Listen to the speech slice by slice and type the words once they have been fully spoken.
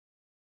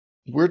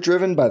We're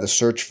driven by the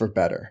search for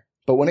better.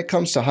 But when it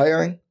comes to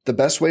hiring, the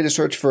best way to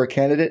search for a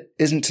candidate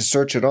isn't to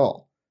search at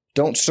all.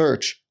 Don't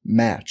search,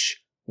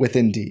 match with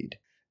Indeed.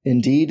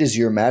 Indeed is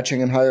your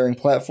matching and hiring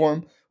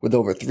platform with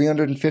over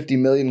 350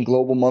 million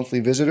global monthly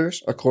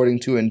visitors,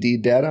 according to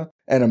Indeed data,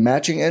 and a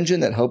matching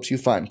engine that helps you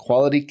find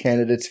quality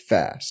candidates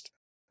fast.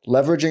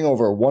 Leveraging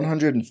over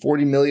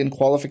 140 million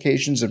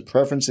qualifications and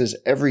preferences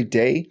every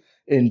day,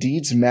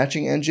 Indeed's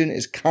matching engine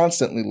is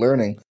constantly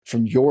learning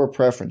from your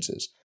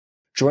preferences.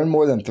 Join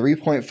more than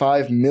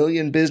 3.5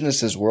 million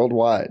businesses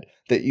worldwide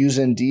that use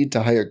Indeed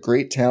to hire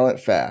great talent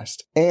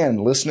fast.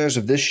 And listeners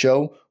of this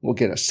show will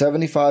get a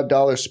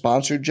 $75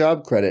 sponsored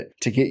job credit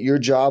to get your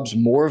jobs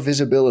more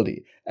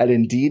visibility at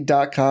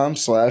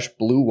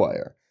Indeed.com/Blue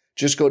Wire.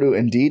 Just go to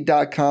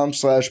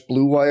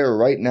Indeed.com/Blue Wire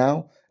right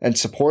now and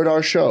support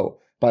our show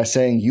by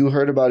saying you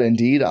heard about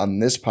Indeed on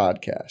this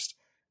podcast.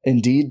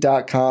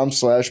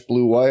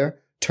 Indeed.com/Blue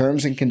Wire.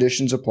 Terms and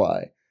conditions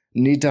apply.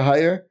 Need to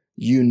hire?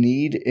 You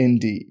need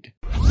Indeed.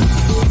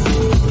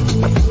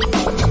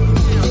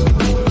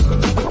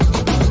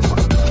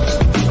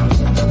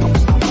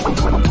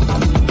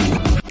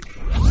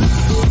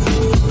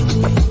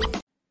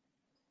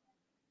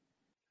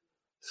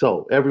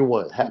 So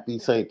everyone, happy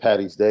St.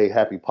 Patty's Day,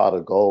 happy pot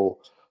of gold.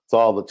 To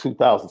all the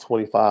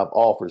 2025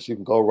 offers, you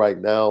can go right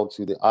now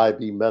to the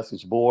IB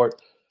message board.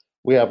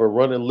 We have a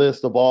running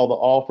list of all the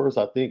offers.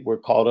 I think we're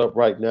caught up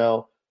right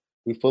now.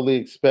 We fully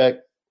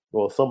expect,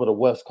 some of the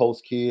West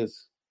Coast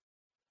kids,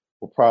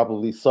 will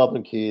probably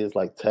Southern kids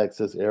like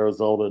Texas,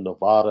 Arizona,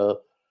 Nevada,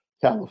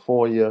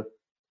 California.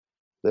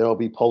 They'll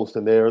be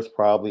posting theirs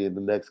probably in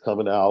the next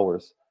coming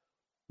hours.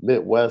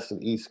 Midwest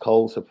and East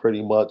Coast have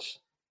pretty much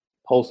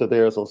posted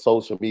theirs on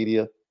social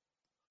media.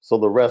 So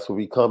the rest will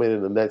be coming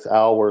in the next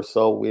hour or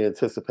so. We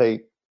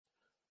anticipate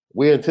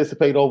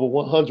over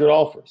 100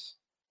 offers.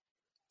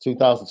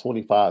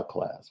 2025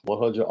 class,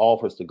 100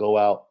 offers to go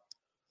out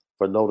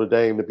for Notre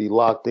Dame to be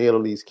locked in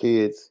on these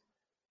kids.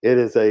 It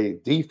is a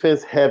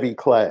defense-heavy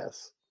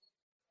class.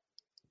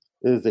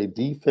 It is a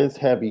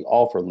defense-heavy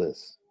offer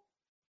list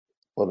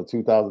for the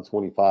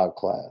 2025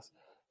 class.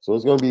 So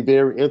it's going to be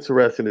very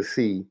interesting to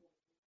see.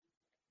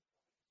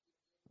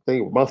 I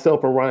think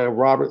myself and Ryan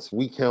Roberts,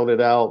 we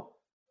counted out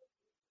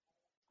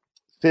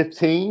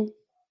 15,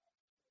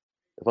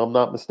 if I'm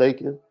not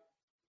mistaken.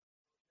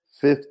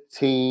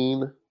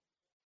 15.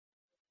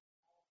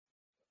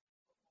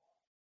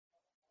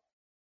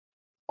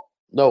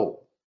 No.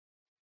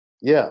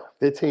 Yeah,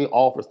 15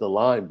 offers to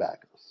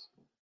linebackers.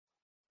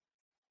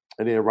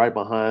 And then right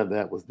behind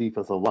that was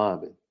defensive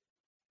linemen.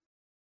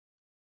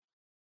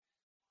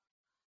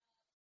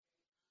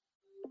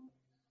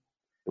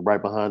 And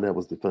right behind that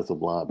was defensive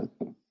linemen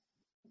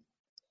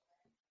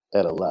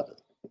at 11.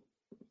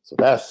 So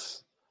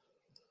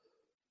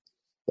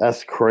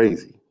that's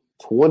crazy.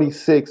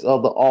 26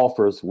 of the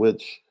offers,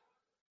 which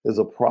is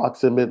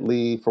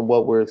approximately, from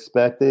what we're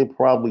expecting,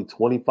 probably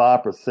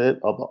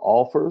 25% of the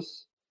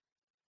offers.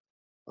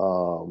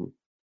 25%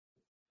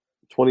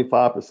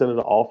 of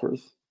the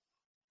offers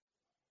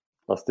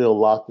are still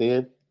locked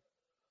in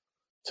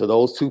to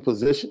those two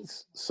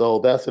positions. So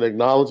that's an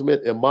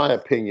acknowledgement, in my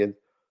opinion,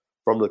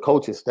 from the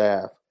coaching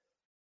staff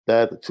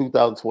that the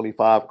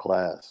 2025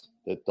 class,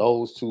 that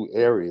those two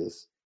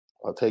areas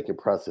are taking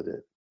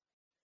precedent.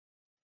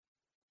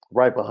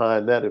 Right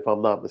behind that, if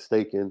I'm not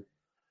mistaken,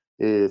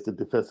 is the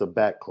defensive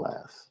back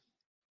class.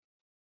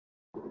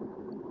 I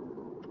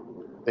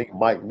think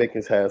Mike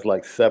Mickens has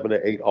like 7 or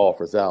 8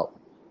 offers out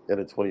in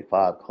the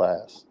 25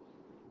 class.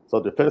 So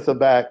defensive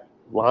back,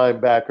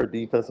 linebacker,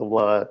 defensive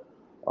line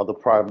are the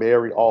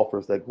primary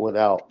offers that went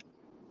out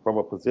from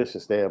a position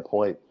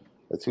standpoint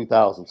in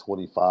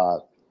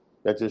 2025.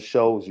 That just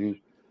shows you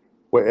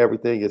where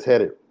everything is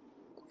headed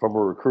from a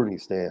recruiting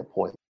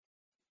standpoint.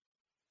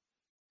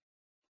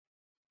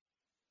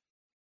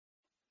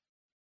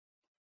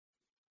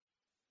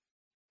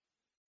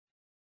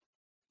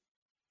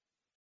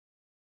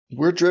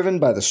 We're driven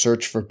by the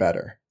search for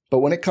better. But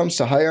when it comes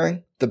to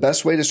hiring, the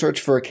best way to search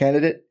for a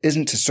candidate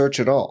isn't to search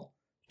at all.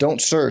 Don't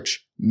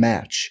search,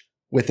 match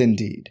with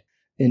Indeed.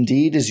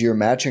 Indeed is your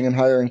matching and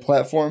hiring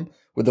platform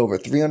with over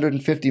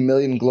 350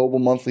 million global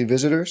monthly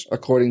visitors,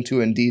 according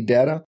to Indeed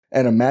data,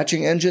 and a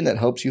matching engine that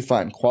helps you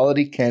find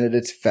quality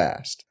candidates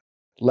fast.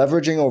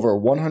 Leveraging over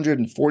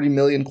 140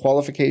 million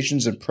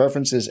qualifications and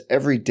preferences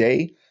every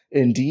day,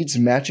 Indeed's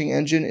matching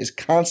engine is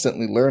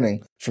constantly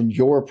learning from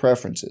your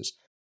preferences.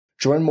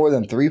 Join more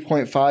than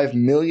 3.5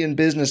 million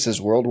businesses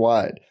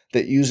worldwide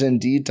that use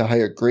Indeed to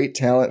hire great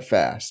talent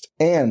fast.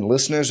 And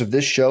listeners of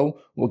this show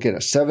will get a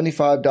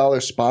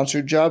 $75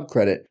 sponsored job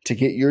credit to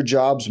get your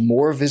jobs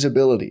more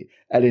visibility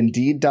at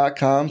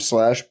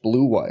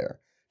Indeed.com/Blue Wire.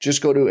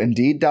 Just go to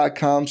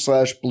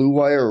Indeed.com/Blue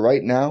Wire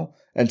right now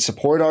and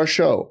support our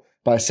show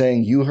by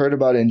saying you heard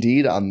about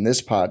Indeed on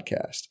this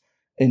podcast.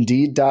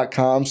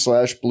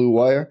 Indeed.com/Blue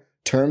Wire.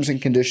 Terms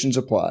and conditions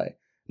apply.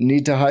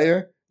 Need to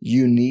hire?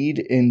 You need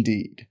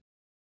Indeed.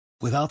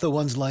 Without the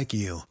ones like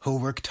you, who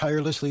work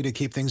tirelessly to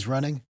keep things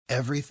running,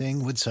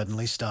 everything would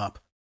suddenly stop.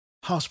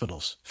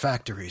 Hospitals,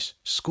 factories,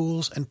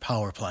 schools, and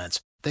power plants,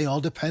 They all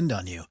depend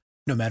on you.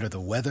 No matter the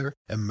weather,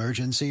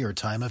 emergency, or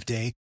time of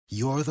day,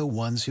 you're the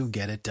ones who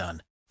get it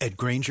done. At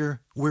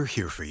Grainger, we're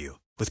here for you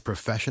with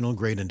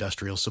professional-grade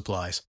industrial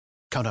supplies.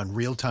 Count on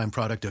real-time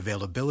product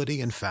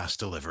availability and fast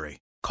delivery.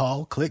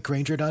 Call, click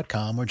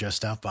Grainger.com, or just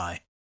stop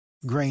by.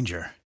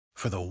 Grainger,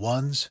 for the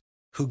ones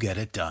who get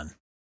it done.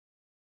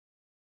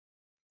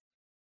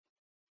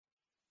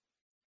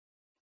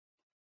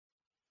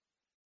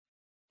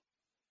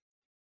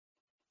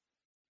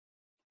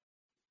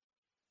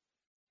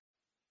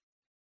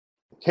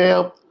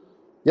 Cam,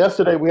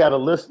 yesterday we had a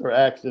listener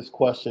ask this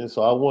question,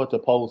 so I want to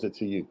pose it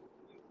to you.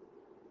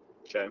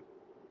 Okay.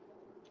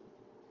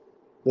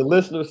 The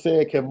listener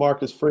said, can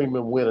Marcus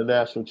Freeman win a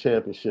national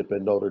championship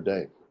at Notre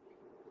Dame?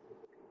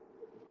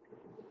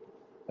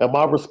 And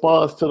my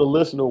response to the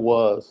listener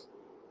was,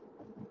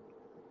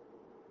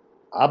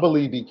 I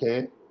believe he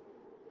can.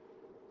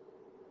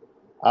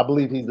 I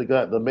believe he's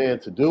the man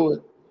to do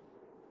it.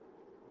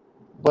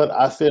 But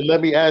I said,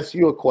 let me ask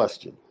you a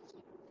question.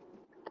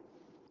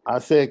 I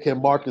said,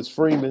 can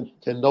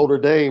Notre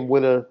Dame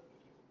win a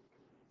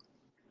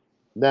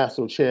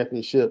national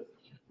championship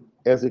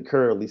as it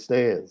currently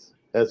stands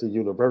as a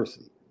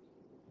university,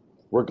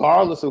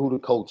 regardless of who the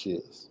coach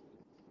is?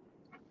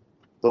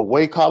 The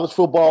way college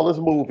football is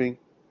moving,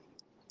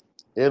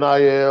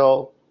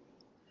 NIL,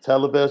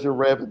 television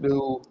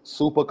revenue,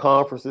 super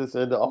conferences,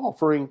 and the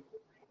offering,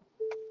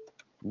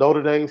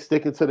 Notre Dame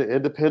sticking to the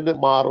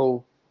independent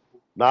model,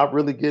 not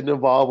really getting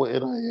involved with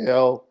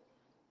NIL.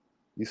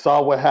 You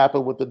saw what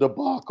happened with the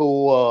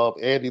debacle of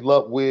Andy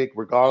Ludwig,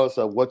 regardless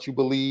of what you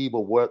believe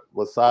or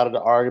what side of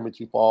the argument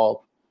you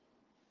fall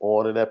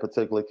on in that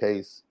particular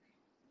case.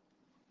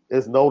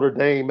 Is Notre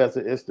Dame as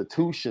an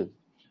institution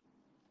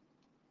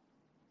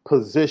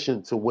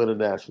positioned to win a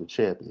national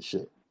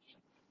championship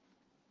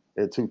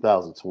in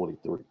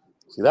 2023?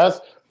 See,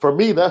 for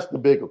me, that's the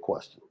bigger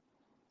question.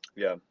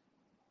 Yeah.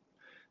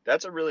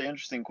 That's a really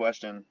interesting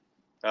question.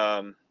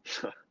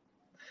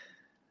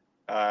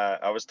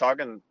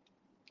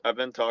 I've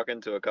been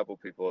talking to a couple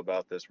people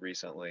about this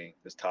recently.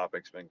 This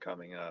topic's been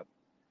coming up.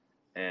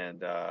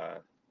 And I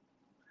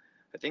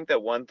think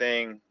that one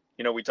thing,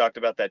 we talked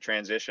about that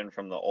transition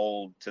from the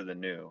old to the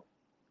new.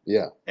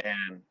 Yeah.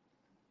 And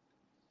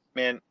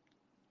man,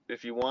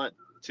 if you want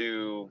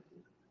to,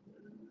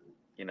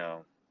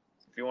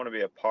 if you want to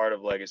be a part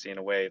of legacy in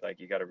a way, like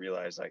you got to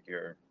realize like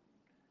you're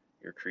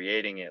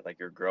creating it, like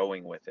you're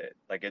growing with it,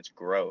 like it's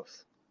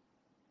growth.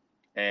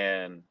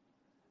 And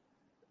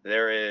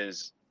there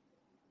is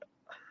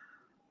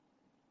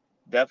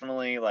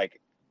definitely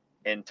like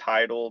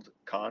entitled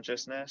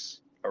consciousness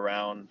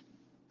around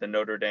the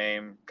Notre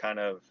Dame kind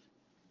of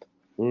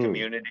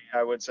community,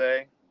 I would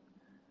say,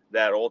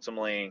 that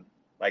ultimately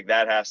like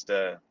that has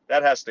to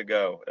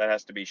go. That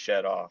has to be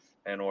shed off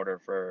in order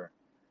for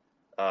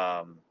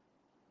I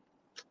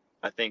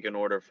think in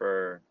order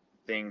for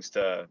things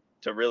to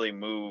really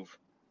move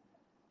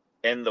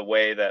in the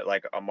way that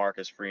like a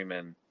Marcus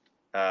Freeman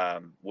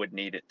would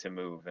need it to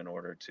move in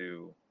order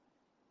to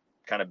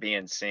kind of be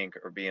in sync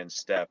or be in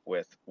step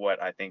with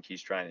what I think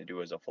he's trying to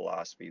do as a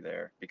philosophy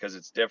there, because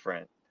it's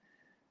different.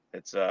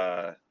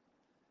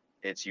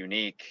 It's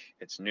unique,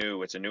 it's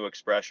new, it's a new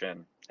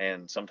expression.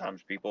 And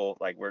sometimes people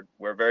like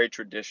we're a very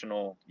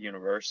traditional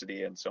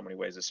university in so many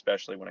ways,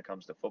 especially when it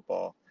comes to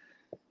football.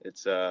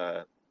 It's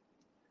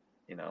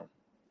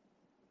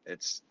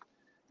it's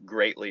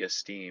greatly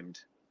esteemed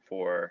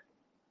for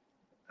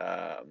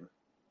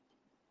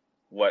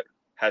what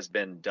has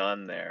been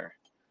done there.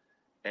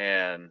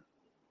 And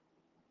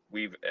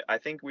I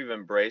think we've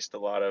embraced a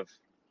lot of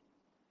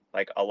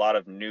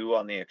new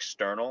on the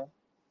external.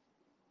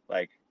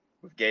 Like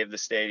we've gave the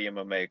stadium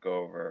a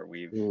makeover.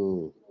 We've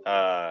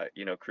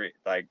create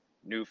like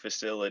new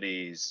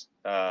facilities,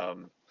 a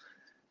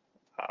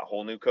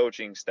whole new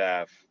coaching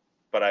staff.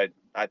 But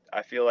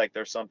I feel like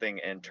there's something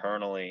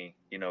internally,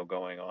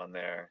 going on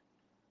there,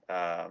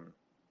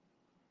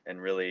 and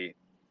really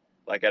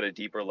like at a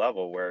deeper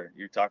level where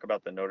you talk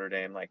about the Notre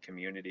Dame like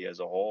community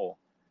as a whole.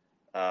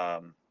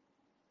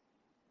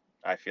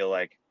 I feel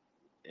like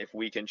if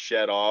we can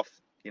shed off,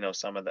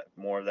 some of that,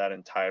 more of that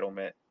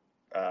entitlement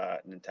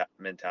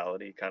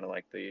mentality, kind of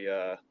like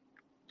the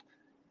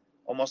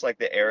almost like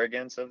the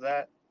arrogance of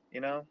that,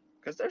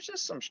 because there's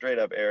just some straight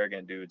up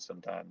arrogant dudes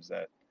sometimes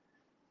that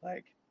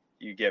like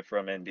you get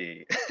from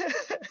ND.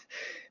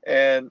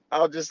 And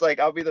I'll be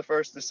the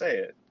first to say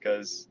it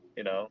because,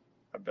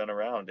 I've been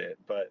around it.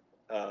 But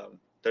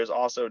there's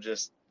also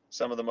just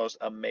some of the most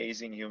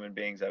amazing human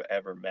beings I've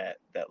ever met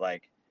that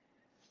like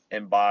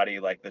embody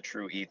like the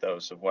true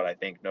ethos of what I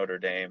think Notre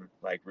Dame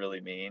like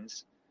really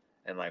means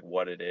and like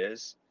what it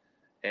is.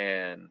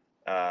 And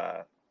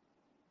I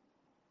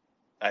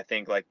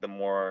think like the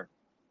more,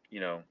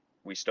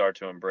 we start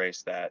to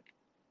embrace that,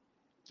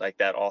 like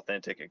that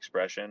authentic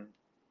expression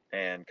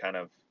and kind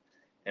of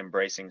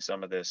embracing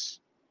some of this,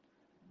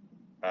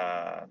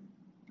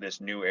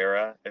 this new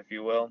era, if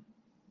you will.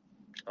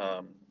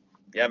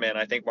 Yeah, man,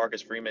 I think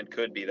Marcus Freeman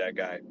could be that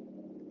guy.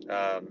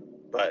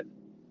 But,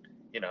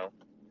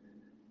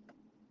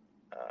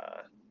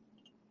 uh,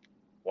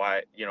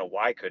 why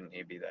couldn't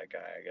he be that guy,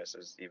 I guess,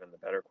 is even the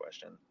better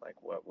question. Like,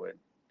 what would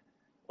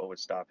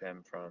stop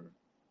him from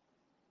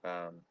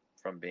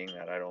being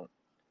that?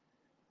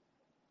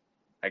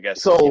 I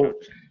guess, So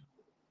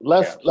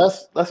yeah.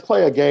 let's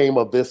play a game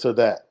of this or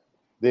that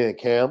then,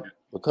 Cam,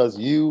 because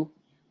you're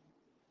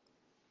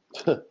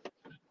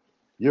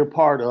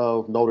part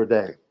of Notre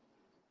Dame.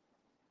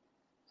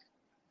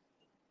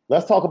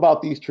 Let's talk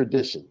about these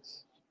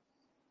traditions.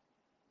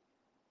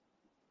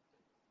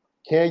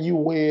 Can you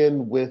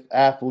win with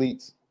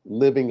athletes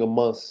living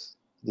amongst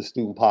the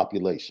student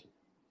population?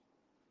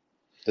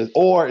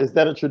 Or is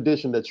that a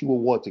tradition that you will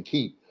want to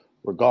keep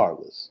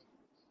regardless?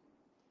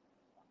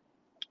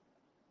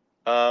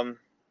 I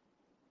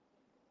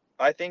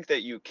think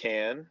that you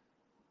can.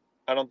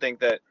 I don't think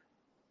that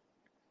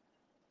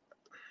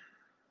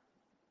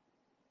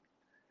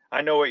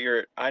I know what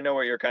you're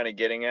kind of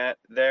getting at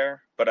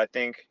there, but I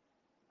think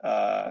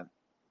I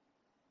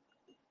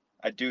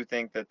do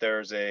think that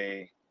there's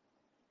a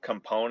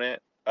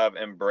component of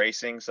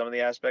embracing some of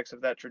the aspects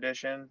of that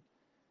tradition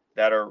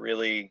that are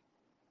really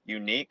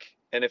unique.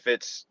 And if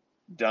it's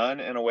done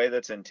in a way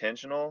that's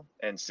intentional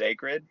and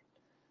sacred,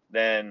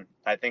 then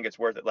I think it's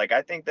worth it. Like,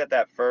 I think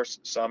that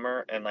first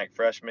summer and like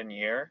freshman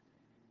year,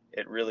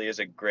 it really is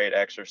a great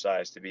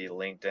exercise to be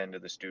linked into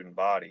the student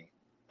body.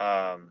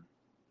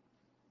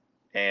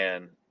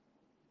 And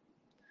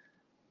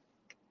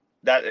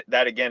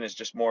that again is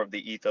just more of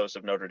the ethos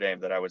of Notre Dame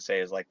that I would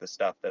say is like the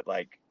stuff that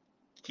like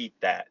keep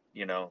that,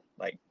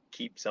 like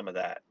keep some of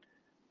that.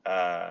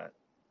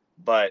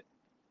 But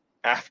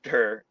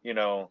after,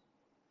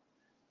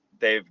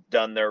 they've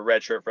done their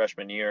redshirt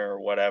freshman year or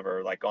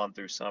whatever, like gone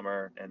through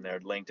summer and they're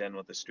linked in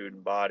with the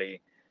student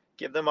body,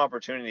 give them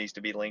opportunities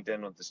to be linked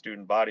in with the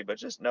student body, but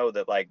just know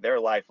that like their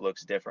life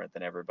looks different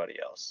than everybody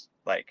else.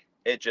 Like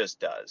it just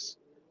does.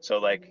 So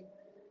like,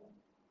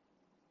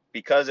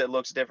 because it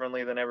looks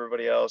differently than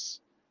everybody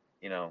else,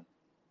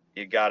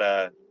 you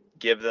gotta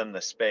give them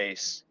the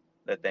space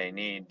that they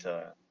need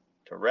to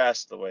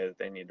rest the way that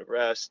they need to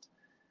rest,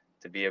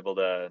 to be able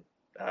to,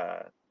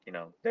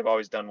 they've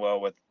always done well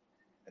with,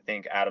 I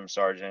think Adam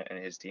Sargent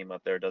and his team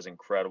up there does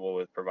incredible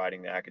with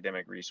providing the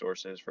academic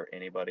resources for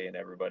anybody and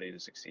everybody to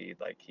succeed.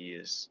 Like he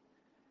is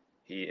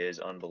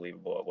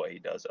unbelievable at what he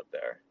does up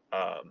there.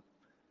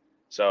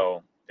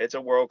 So it's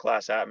a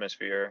world-class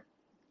atmosphere.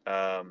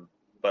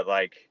 But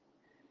like,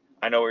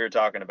 I know what you're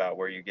talking about,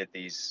 where you get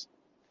these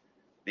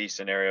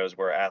scenarios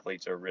where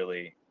athletes are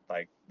really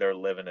like, they're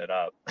living it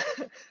up.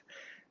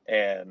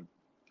 And,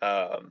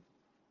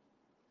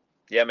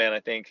 yeah, man, I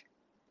think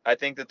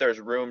that there's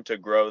room to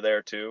grow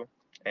there too.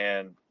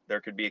 And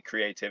there could be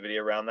creativity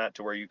around that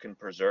to where you can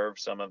preserve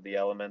some of the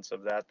elements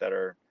of that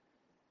are,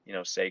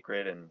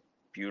 sacred and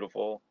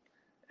beautiful,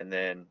 and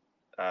then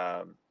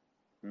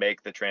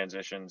make the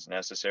transitions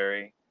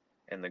necessary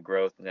and the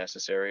growth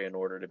necessary in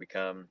order to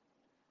become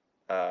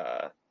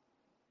a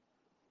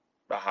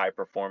high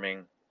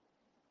performing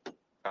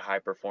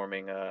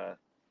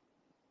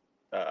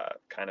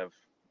kind of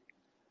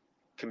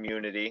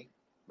community.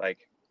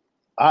 Like,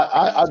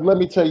 I let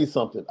me tell you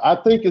something. I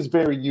think it's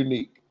very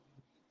unique,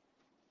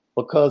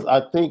 because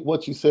I think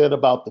what you said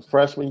about the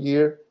freshman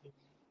year,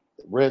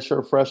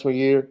 redshirt freshman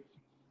year,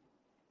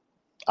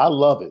 I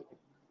love it.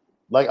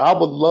 Like, I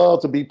would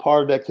love to be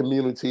part of that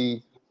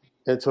community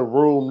and to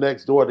room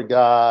next door to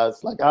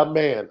guys. Like, I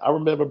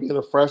remember being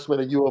a freshman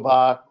at U of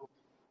I,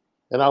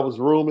 and I was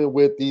rooming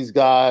with these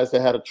guys that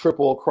had a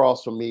triple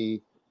across from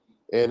me.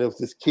 And it was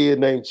this kid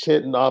named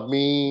Chinton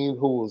Amin,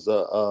 who was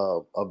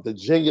a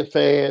Virginia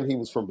fan. He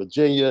was from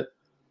Virginia.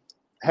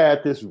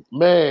 Had this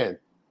man,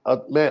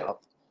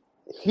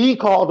 he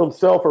called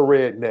himself a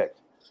redneck.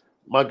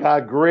 My guy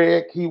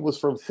Greg, he was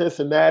from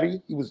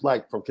Cincinnati. He was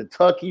like from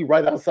Kentucky,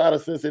 right outside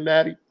of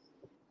Cincinnati.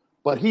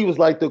 But he was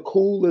like the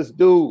coolest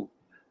dude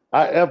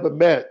I ever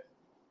met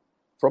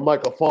from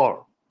like a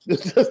farm.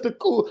 It's just the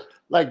cool,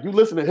 like, you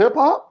listen to hip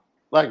hop?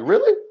 Like,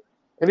 really?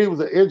 And he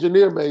was an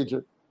engineer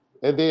major.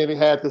 And then he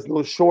had this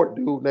little short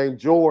dude named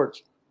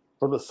George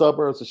from the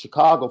suburbs of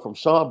Chicago, from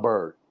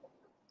Schaumburg.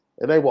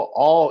 And they were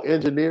all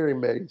engineering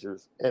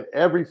majors. And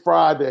every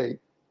Friday,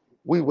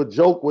 we would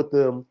joke with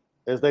them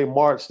as they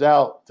marched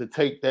out to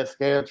take that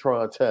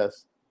Scantron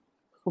test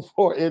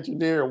for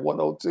engineering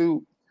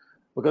 102,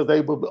 because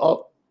they would be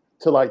up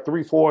to like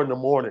 3, 4 in the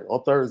morning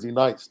on Thursday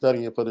night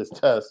studying for this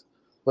test,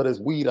 for this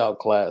weed out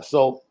class.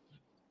 So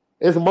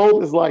it's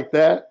moments like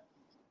that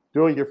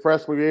during your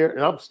freshman year.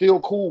 And I'm still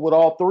cool with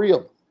all three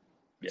of them.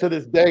 Yeah. To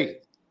this day.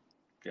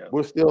 Yeah.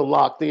 We're still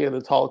locked in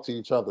and talk to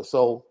each other.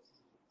 So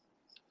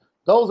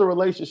those are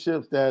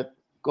relationships that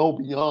go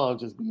beyond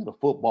just being a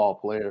football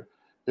player.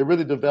 It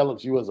really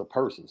develops you as a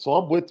person. So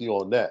I'm with you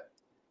on that.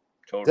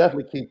 Totally.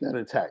 Definitely keep that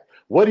intact.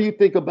 What do you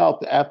think about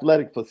the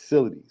athletic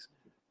facilities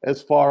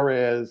as far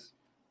as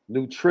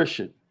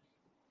nutrition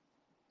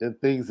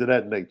and things of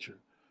that nature?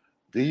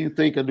 Do you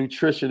think a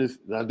nutritionist,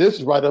 now this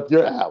is right up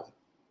your alley,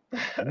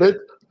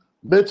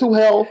 mental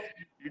health?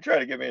 You try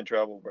to get me in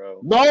trouble, bro.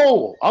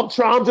 No,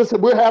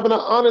 we're having an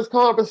honest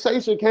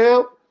conversation,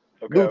 Cam.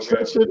 Okay,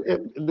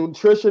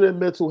 nutrition and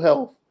mental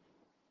health.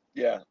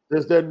 Yeah.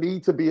 Does there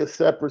need to be a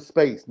separate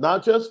space,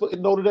 not just for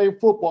Notre Dame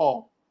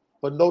football,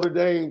 but Notre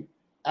Dame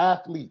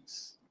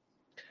athletes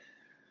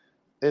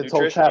in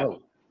Nutrition.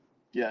 totality?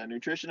 Yeah.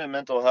 Nutrition and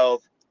mental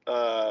health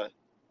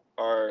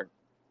are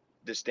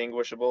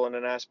distinguishable in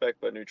an aspect,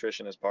 but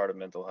nutrition is part of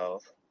mental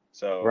health.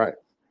 So, Right.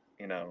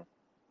 you know,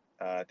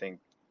 I think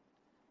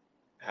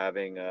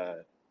having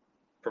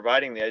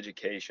providing the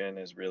education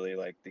is really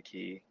like the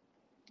key.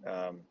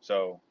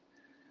 So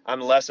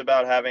I'm less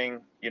about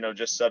having,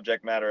 just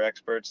subject matter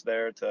experts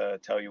there to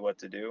tell you what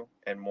to do,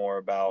 and more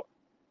about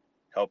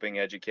helping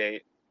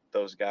educate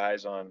those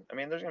guys on. I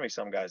mean, there's going to be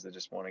some guys that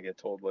just want to get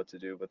told what to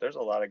do, but there's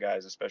a lot of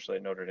guys, especially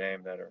at Notre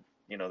Dame, that are,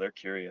 they're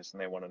curious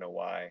and they want to know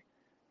why,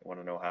 they want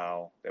to know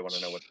how, they want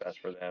to know what's best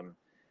for them.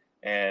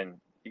 And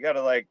you got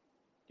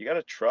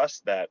to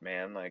trust that,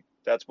 man. Like,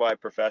 that's why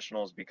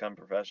professionals become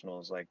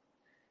professionals. Like,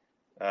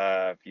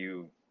 if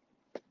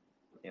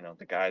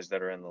the guys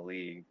that are in the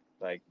league,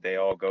 like, they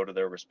all go to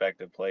their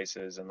respective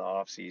places in the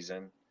off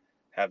season,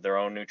 have their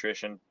own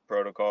nutrition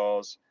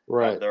protocols, have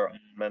Right. their own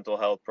mental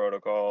health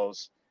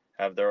protocols,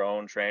 have their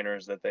own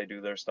trainers that they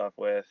do their stuff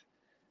with.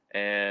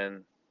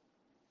 And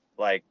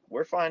like,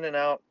 we're finding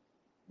out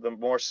the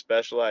more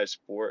specialized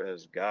sport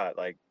has got,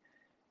 like,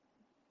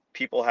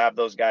 people have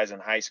those guys in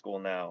high school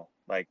now.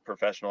 Like,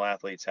 professional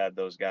athletes had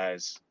those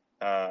guys,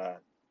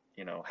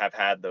 have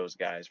had those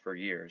guys for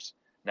years.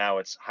 Now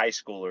it's high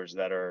schoolers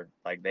that are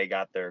like, they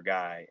got their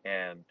guy,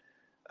 and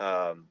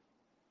um,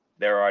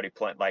 they're already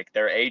playing, like,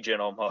 their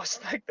agent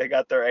almost, like, they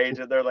got their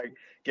agent. They're like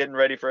getting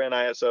ready for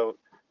NIL. So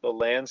the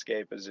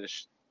landscape has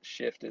just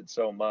shifted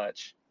so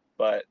much.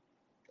 But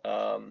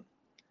um,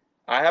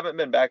 I haven't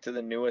been back to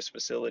the newest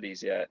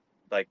facilities yet.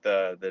 Like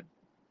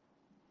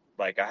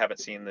like, I haven't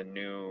seen the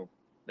newest.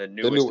 The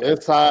new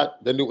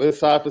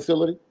inside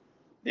facility.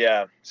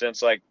 Yeah,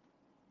 since like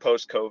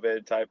post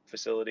COVID type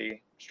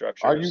facility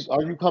Are you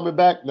structures. coming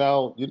back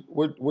now?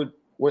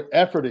 We're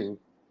efforting.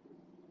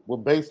 We're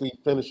basically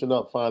finishing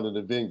up finding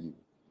the venue.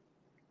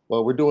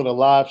 Well, we're doing a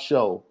live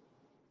show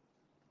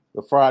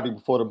the Friday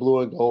before the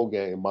Blue and Gold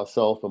game.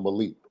 Myself and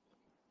Malik.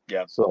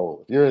 Yeah.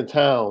 So if you're in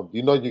town,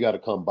 you got to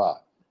come by.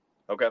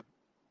 Okay.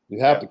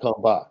 You have to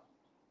come by.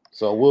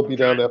 So we'll be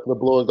down there for the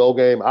Blue and Gold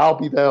game. I'll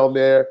be down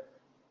there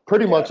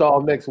pretty much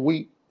all next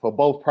week for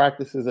both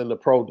practices and the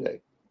pro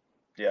day.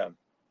 Yeah.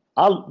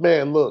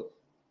 Look,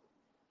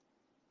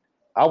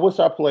 I wish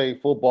I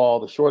played football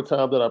the short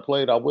time that I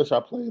played. I wish I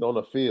played on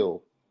a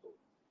field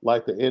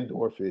like the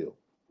indoor field.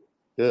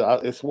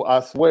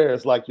 I swear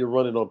it's like you're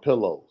running on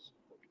pillows.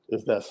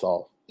 It's that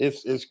soft.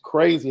 It's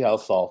crazy how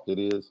soft it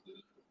is.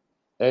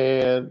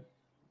 And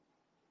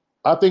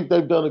I think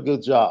they've done a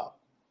good job.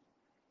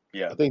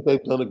 Yeah. I think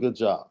they've done a good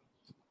job.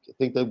 I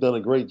think they've done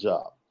a great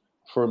job.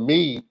 For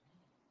me,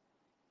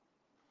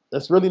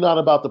 it's really not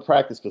about the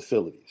practice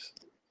facilities,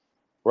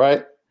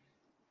 right?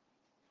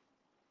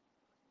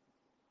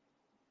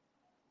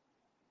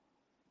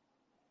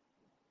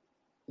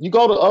 You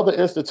go to other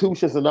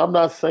institutions, and I'm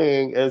not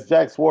saying, as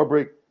Jack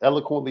Swarbrick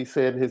eloquently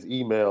said in his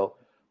email,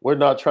 we're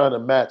not trying to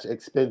match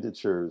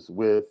expenditures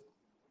with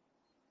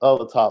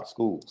other top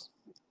schools.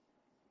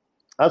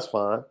 That's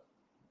fine.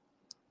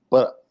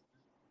 But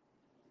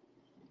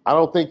I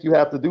don't think you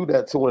have to do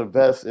that to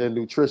invest in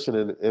nutrition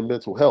and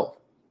mental health.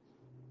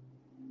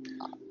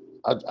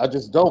 I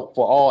just don't,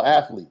 for all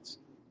athletes.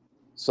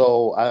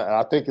 So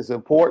I think it's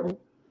important,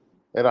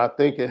 and I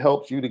think it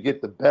helps you to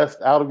get the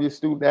best out of your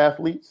student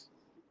athletes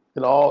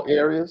in all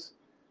areas.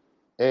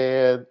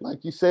 And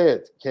like you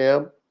said,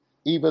 Cam,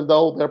 even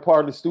though they're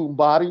part of the student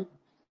body,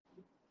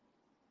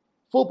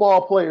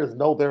 football players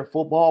know they're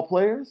football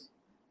players.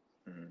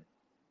 Mm-hmm.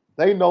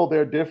 They know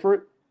they're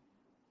different.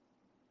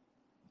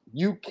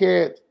 You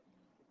can't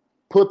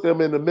put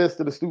them in the midst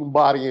of the student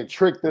body and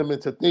trick them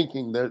into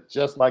thinking they're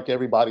just like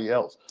everybody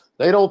else.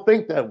 They don't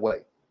think that way.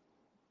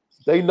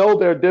 They know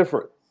they're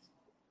different.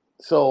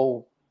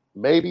 So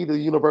maybe the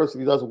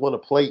university doesn't want to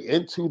play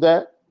into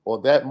that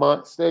or that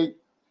mind state,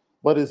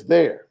 but it's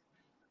there.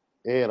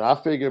 And I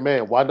figure,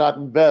 man, why not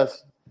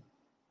invest?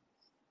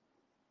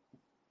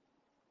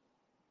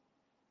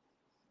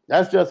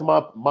 That's just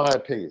my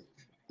opinion,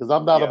 because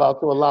I'm not about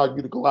to allow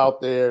you to go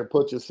out there and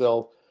put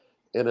yourself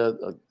in a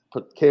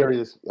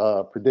precarious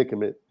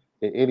predicament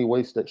in any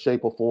way,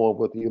 shape, or form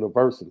with the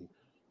university.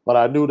 But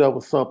I knew that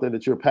was something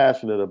that you're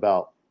passionate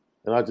about,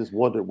 and I just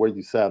wondered where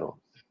you sat on.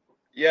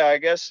 Yeah, I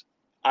guess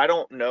I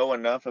don't know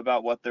enough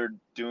about what they're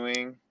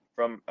doing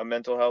from a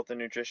mental health and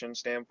nutrition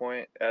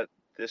standpoint at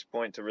this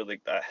point to really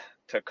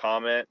to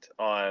comment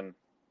on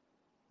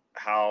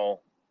how,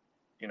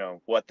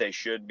 what they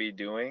should be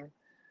doing.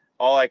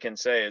 All I can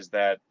say is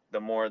that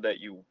the more that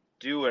you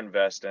do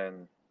invest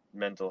in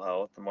mental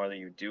health, the more that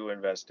you do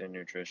invest in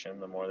nutrition,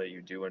 the more that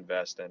you do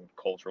invest in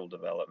cultural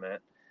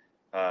development.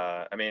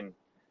 I mean,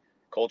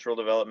 cultural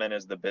development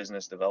is the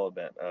business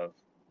development of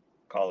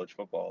college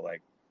football.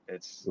 Like,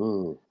 it's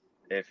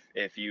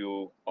if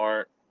you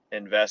aren't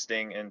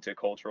investing into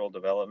cultural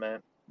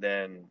development,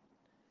 then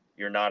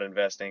you're not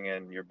investing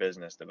in your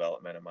business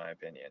development, in my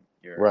opinion.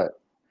 Right.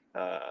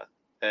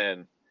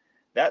 And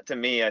that to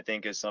me, I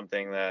think is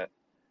something that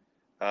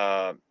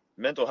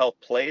mental health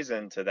plays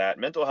into that.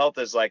 Mental health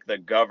is like the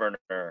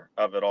governor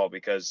of it all,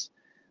 because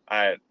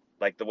I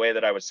like the way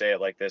that I would say it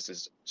like this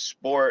is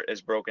sport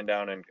is broken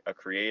down in a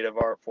creative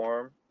art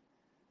form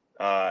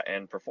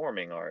and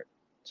performing art.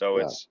 So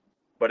Yeah.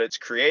 but it's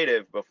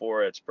creative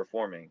before it's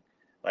performing.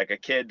 Like a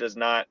kid does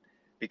not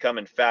become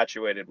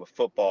infatuated with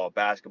football,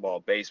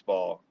 basketball,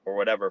 baseball, or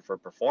whatever for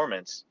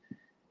performance.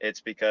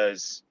 It's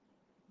because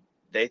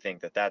they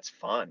think that that's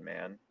fun,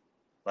 man.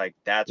 Like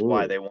that's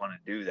why Mm. they want to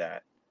do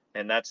that.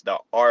 And that's the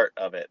art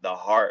of it, the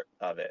heart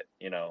of it,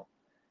 you know?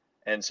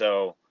 And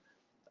so,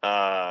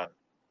 uh,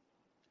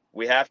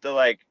 we have to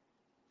like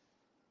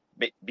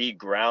be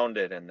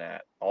grounded in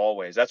that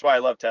always. That's why I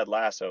love Ted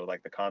Lasso.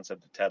 Like the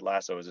concept of Ted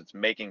Lasso is it's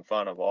making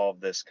fun of all of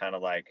this kind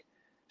of like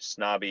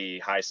snobby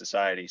high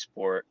society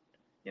sport,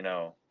 you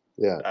know,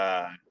 Yeah.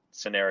 uh,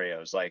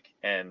 scenarios, like,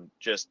 and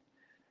just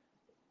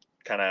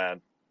kind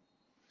of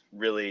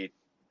really,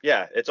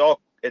 yeah, it's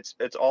all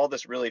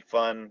this really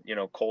fun, you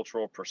know,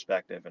 cultural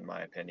perspective, in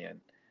my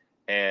opinion.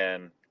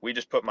 And we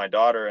just put my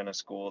daughter in a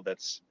school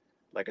that's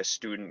like a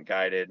student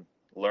guided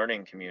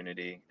learning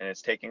community, and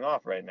it's taking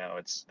off right now.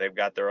 They've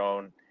got their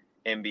own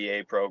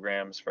MBA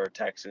programs for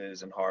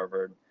Texas and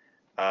Harvard,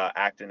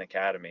 Acton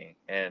Academy,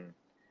 and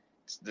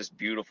it's this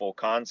beautiful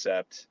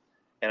concept.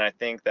 And I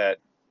think that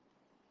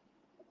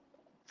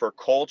for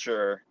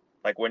culture,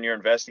 like when you're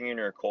investing in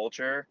your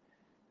culture,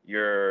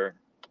 your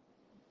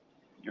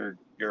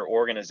your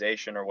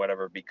organization or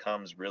whatever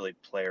becomes really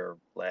player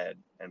led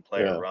and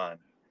player Yeah. run.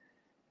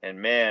 And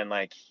man,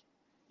 like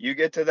you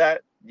get to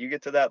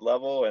that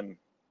level, and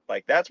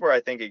like that's where I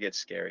think it gets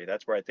scary.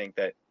 That's where I think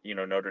that, you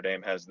know, Notre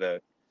Dame has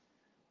the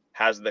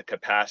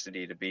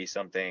capacity to be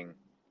something,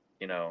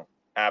 you know,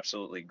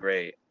 absolutely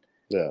great,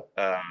 Yeah.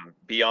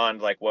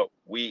 beyond like what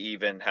we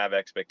even have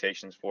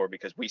expectations for,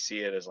 because we see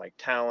it as like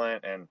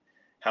talent and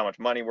how much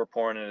money we're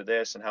pouring into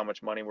this and how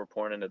much money we're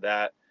pouring into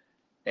that.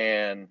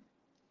 And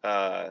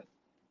uh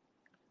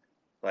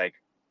like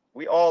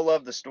we all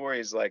love the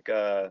stories, like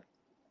the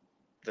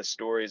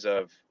stories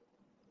of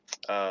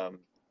um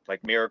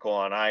like Miracle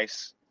on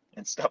Ice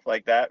and stuff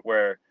like that,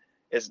 where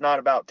it's not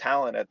about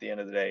talent at the end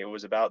of the day. It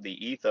was about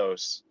the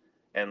ethos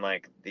and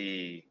like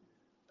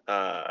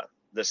uh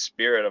the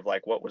spirit of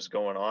like what was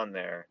going on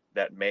there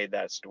that made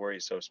that story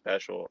so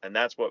special. And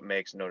that's what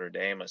makes Notre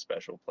Dame a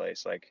special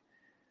place. Like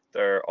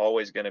they're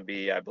always going to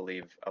be, I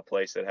believe, a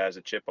place that has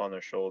a chip on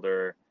their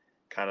shoulder,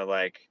 kind of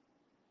like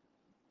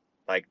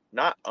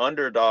not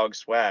underdog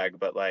swag,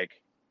 but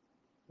like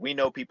we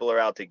know people are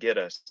out to get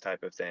us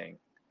type of thing.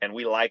 And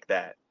we like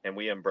that and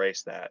we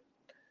embrace that.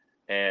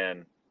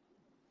 And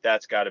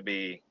that's got to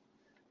be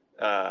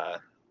uh,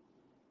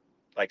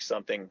 like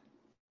something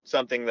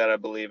that I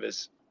believe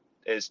is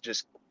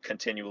just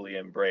continually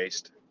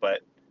embraced,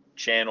 but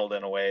channeled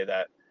in a way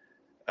that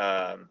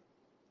um,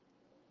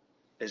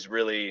 is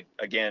really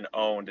again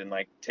owned and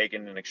like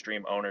taken an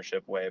extreme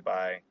ownership way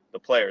by the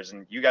players.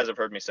 And you guys have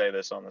heard me say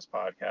this on this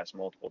podcast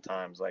multiple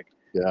times. Like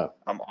Yeah.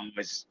 I'm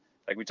always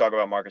like we talk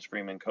about Marcus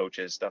Freeman,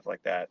 coaches, stuff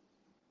like that.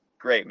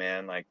 Great,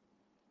 man. Like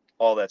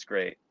all that's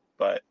great,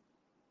 but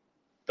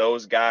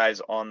those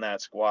guys on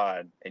that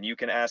squad, and you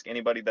can ask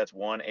anybody that's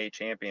won a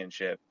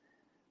championship,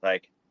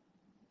 like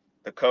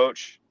the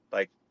coach,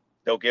 like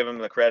they'll give him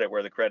the credit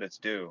where the credit's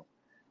due.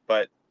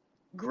 But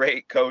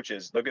great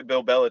coaches, look at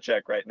Bill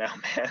Belichick right now,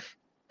 man.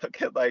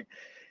 Look at like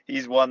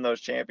he's won those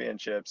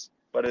championships,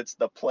 but it's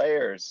the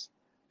players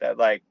that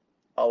like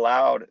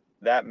allowed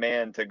that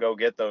man to go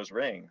get those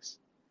rings.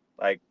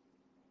 Like,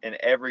 and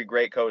every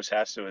great coach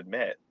has to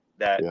admit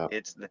that Yeah.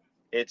 it's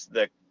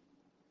the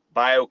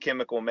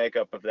biochemical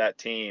makeup of that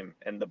team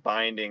and the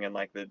binding and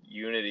like the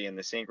unity and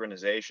the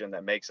synchronization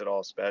that makes it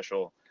all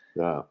special.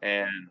 Yeah.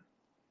 And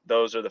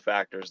those are the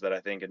factors that I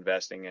think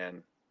investing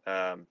in.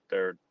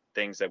 They're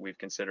things that we've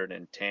considered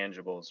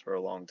intangibles for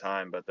a long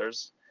time, but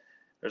there's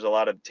a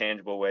lot of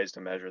tangible ways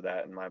to measure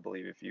that, in my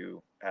belief, if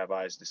you have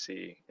eyes to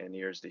see and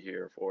ears to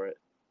hear for it.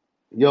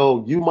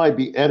 Yo, you might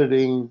be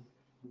editing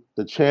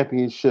the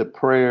championship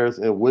prayers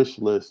and wish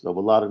list of a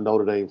lot of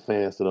Notre Dame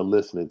fans that are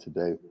listening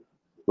today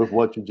with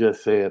what you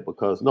just said.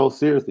 Because, no,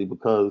 seriously,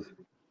 because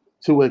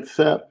to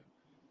accept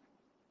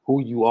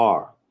who you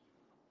are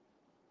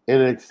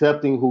and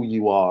accepting who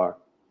you are,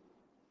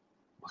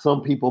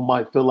 some people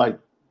might feel like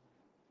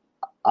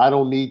I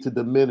don't need to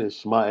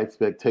diminish my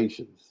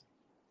expectations.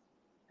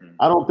 Hmm.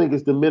 I don't think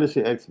it's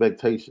diminishing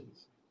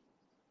expectations.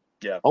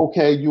 Yeah.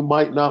 Okay, you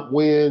might not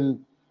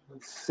win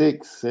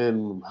 6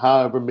 and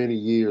however many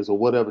years or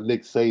whatever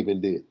Nick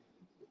Saban did,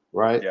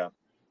 right? Yeah.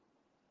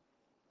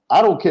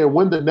 I don't care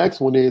when the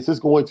next one is, it's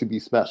going to be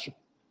special.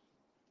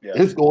 Yeah.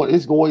 It's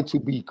going to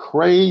be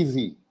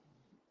crazy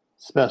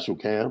special,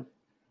 Cam.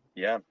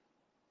 Yeah.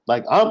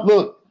 Like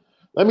look,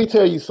 let me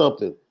tell you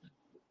something.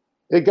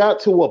 It got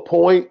to a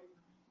point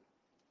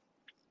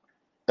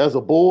as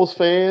a Bulls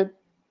fan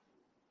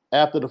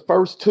after the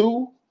first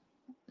two,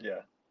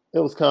 Yeah. it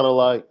was kind of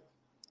like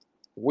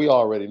we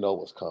already know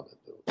what's coming,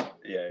 dude.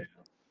 Yeah.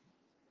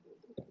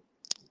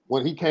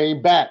 When he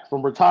came back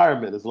from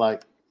retirement, it's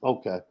like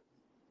Okay.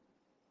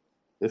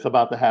 It's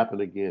about to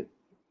happen again.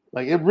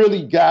 Like, it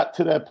really got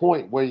to that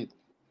point where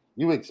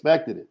you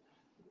expected it.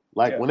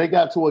 Like, when they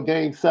got to a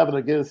game 7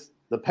 against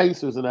the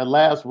Pacers in that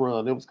last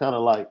run, it was kind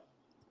of like,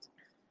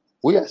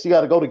 we actually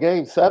got to go to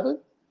game 7?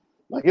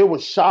 Like, it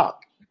was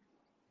shock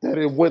that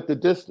it went the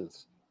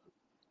distance.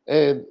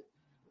 And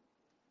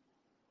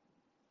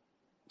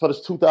for the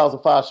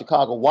 2005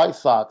 Chicago White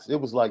Sox, it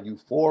was like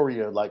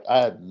euphoria like I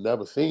had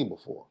never seen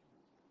before.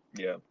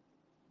 Yeah.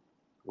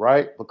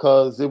 Right?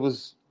 Because it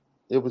was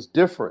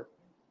different.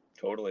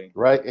 Totally.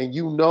 Right? And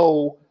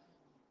you're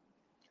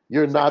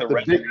it's not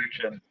like the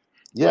big.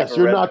 Yes,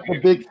 you're not the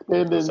big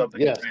spending.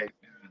 Yes. Great.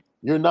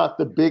 You're not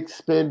the big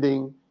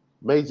spending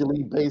Major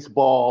League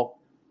Baseball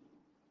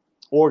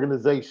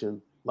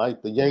organization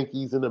like the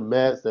Yankees and the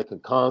Mets that can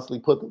constantly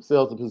put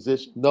themselves in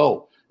position.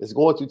 No, it's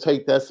going to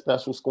take that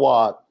special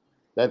squad,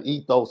 that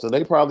ethos. And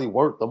they probably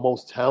weren't the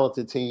most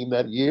talented team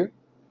that year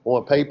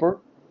on paper,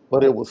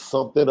 but it was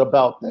something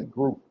about that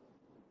group.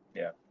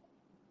 Yeah.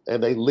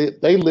 And they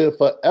live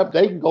forever.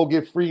 They can go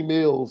get free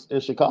meals in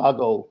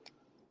Chicago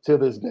to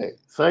this day.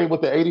 Same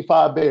with the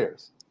 85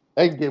 Bears.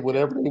 They can get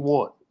whatever they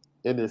want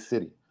in this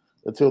city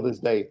until this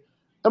day.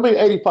 I mean,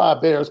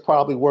 85 Bears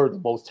probably were the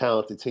most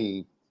talented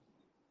team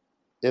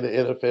in the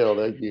NFL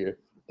that year.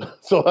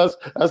 So that's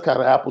kind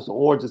of apples to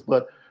oranges.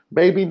 But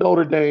maybe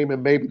Notre Dame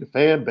and maybe the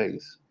fan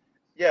base.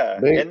 Yeah.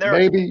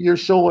 Maybe you're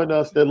showing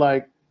us that,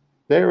 like,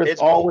 there is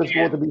always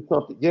going to be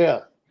something.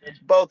 Yeah. It's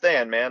both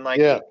and, man. Like,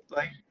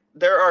 like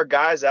there are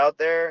guys out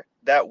there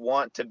that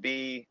want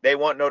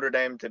Notre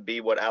Dame to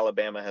be what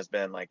Alabama has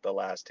been like the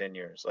last 10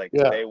 years. Like,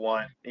 they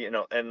want,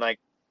 and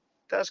like,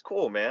 that's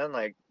cool, man.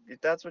 Like,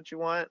 if that's what you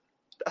want,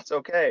 that's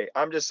okay.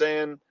 I'm just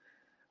saying,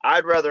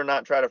 I'd rather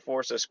not try to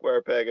force a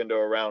square peg into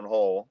a round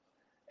hole.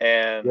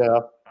 And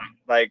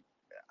like,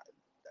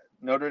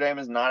 Notre Dame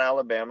is not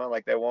Alabama.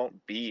 Like, they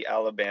won't be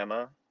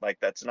Alabama. Like,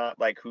 that's not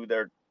like who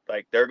they're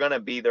going to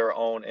be their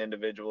own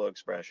individual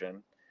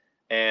expression.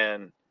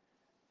 And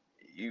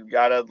you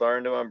got to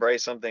learn to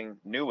embrace something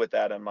new with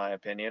that, in my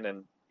opinion.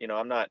 And,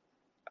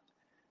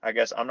 I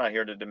guess I'm not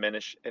here to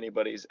diminish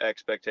anybody's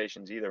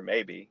expectations either.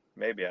 Maybe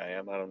I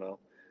am. I don't know.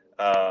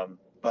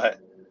 But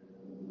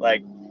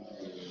like,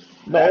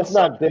 no, it's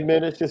not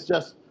diminished. It's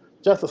just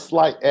a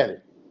slight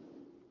edit.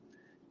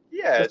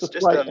 Yeah, it's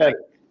just a like,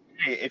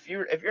 hey, if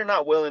you're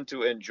not willing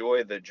to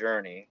enjoy the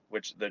journey,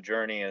 which the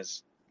journey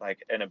is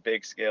like in a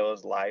big scale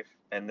is life,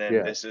 and then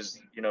this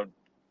is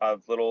a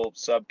little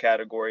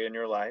subcategory in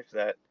your life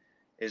that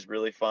is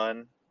really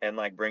fun and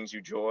like brings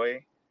you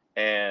joy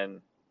and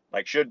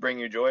like should bring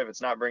you joy. If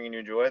it's not bringing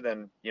you joy,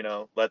 then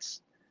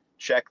let's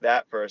check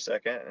that for a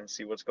second and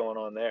see what's going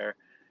on there,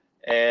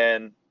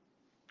 and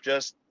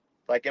just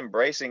like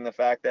embracing the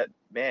fact that,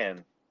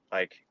 man,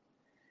 like,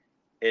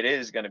 it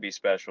is going to be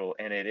special,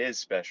 and it is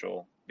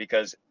special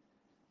because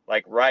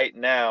like right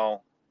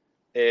now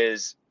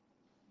is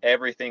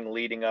everything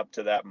leading up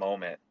to that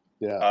moment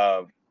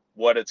of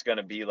what it's going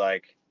to be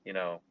like,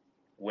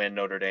 when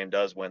Notre Dame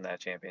does win that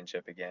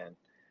championship again.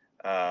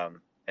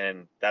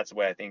 And that's the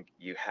way I think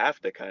you have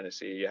to kind of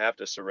see, you have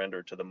to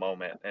surrender to the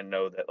moment and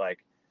know that,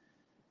 like,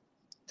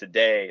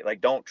 today,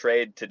 like, don't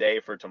trade today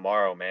for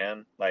tomorrow,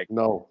 man. Like,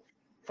 no.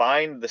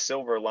 Find the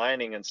silver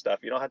lining and stuff.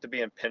 You don't have to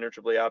be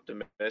impenetrably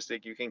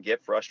optimistic. You can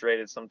get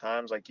frustrated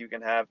sometimes. Like, you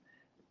can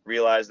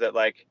realize that,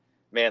 like,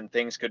 man,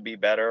 things could be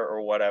better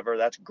or whatever.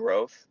 That's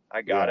growth.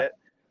 I got it.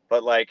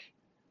 But like,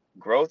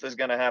 growth is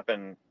going to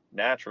happen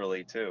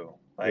naturally too.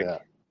 Like,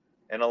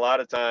 and a lot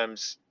of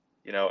times,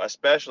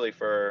 especially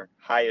for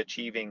high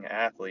achieving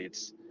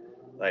athletes,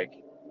 like,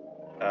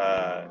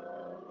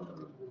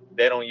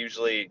 they don't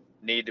usually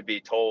need to be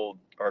told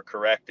or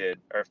corrected,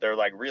 or if they're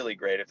like really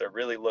great, if they're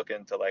really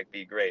looking to like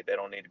be great, they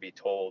don't need to be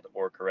told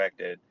or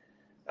corrected.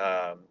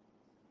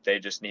 They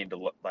just need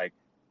to like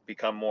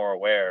become more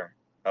aware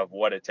of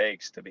what it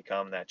takes to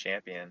become that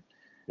champion.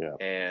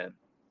 And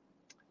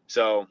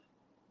so,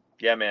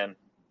 yeah, man,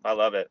 I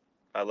love it.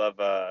 I love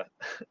I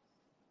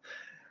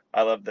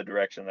love the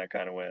direction that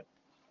kind of went.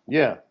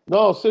 Yeah,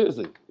 no,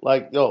 seriously,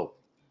 like,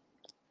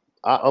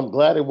 I'm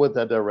glad it went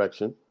that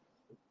direction.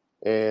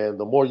 And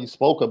the more you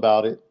spoke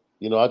about it,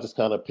 I just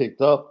kind of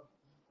picked up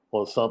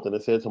on something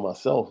and said to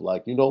myself,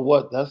 like, you know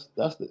what?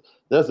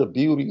 There's a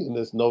beauty in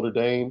this Notre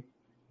Dame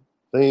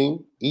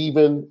thing.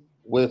 Even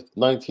with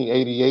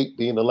 1988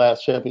 being the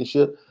last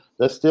championship,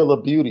 there's still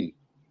a beauty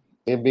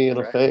in being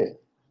a fan,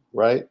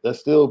 right? There's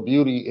still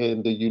beauty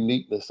in the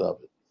uniqueness of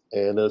it.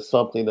 And there's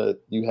something that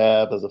you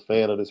have as a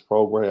fan of this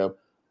program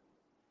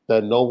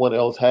that no one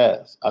else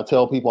has. I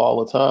tell people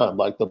all the time,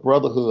 like, the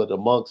brotherhood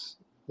amongst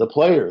the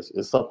players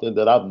is something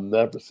that I've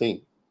never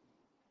seen.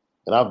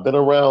 And I've been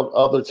around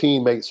other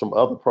teammates from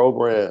other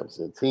programs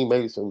and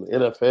teammates from the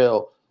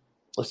NFL.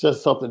 It's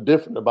just something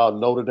different about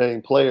Notre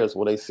Dame players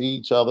when they see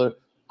each other,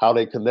 how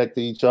they connect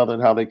to each other,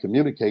 and how they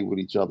communicate with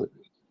each other.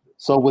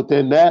 So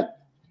within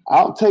that,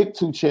 I'll take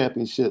 2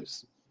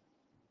 championships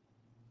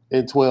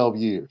in 12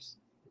 years.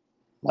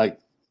 Like,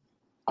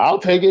 I'll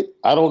take it.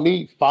 I don't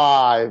need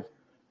 5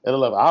 and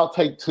 11. I'll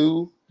take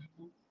 2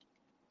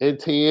 and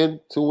 10,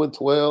 2 and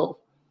 12,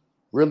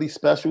 really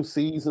special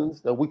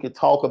seasons that we could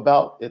talk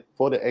about it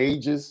for the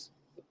ages.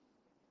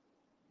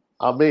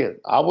 I mean,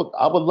 I would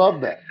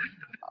love that.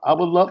 I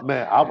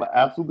would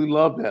absolutely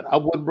love that. I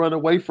wouldn't run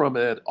away from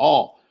it at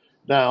all.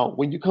 Now,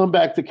 when you come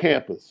back to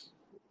campus,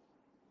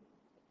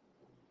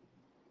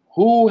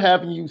 who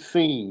haven't you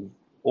seen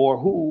or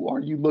who are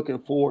you looking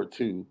forward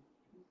to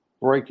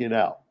breaking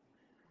out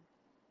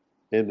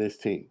in this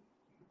team?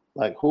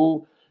 Like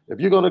who, if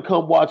you're going to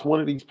come watch one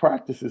of these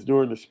practices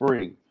during the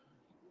spring,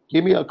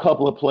 give me a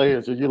couple of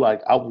players that you're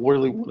like, I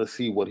really want to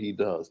see what he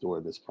does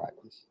during this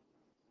practice.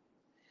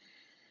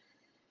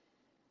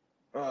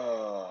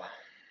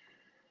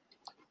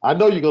 I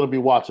know you're going to be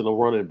watching the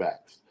running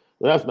backs.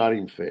 But that's not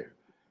even fair.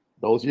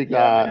 Those are your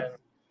guys. Man.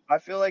 I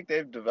feel like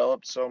they've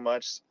developed so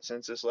much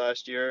since this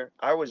last year.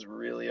 I was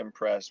really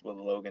impressed with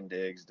Logan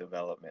Diggs'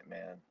 development,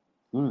 man.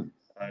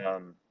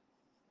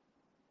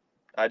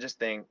 I just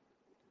think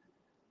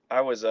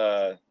I was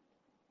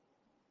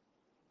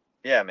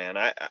yeah, man.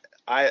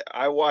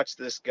 I watched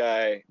this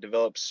guy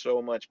develop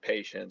so much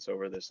patience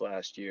over this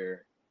last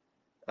year.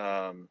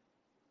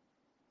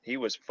 He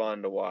was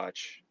fun to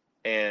watch,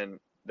 and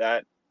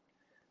that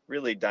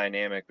really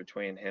dynamic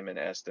between him and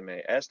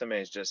Estime. Estime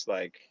is just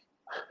like,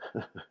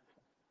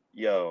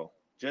 yo,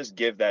 just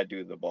give that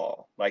dude the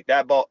ball. Like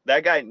that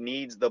guy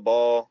needs the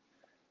ball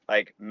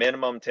like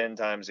minimum 10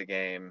 times a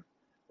game,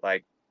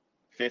 like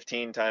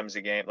 15 times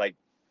a game. Like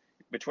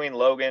between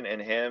Logan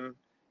and him,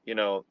 you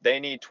know, they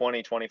need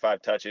 20,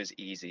 25 touches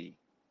easy.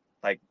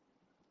 Like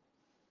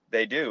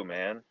they do,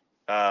 man.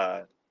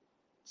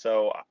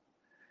 So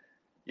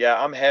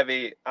yeah, I'm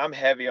heavy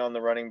on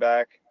the running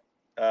back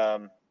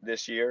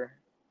this year.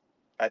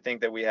 I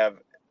think that we have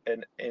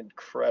an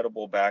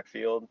incredible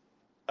backfield.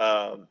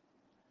 I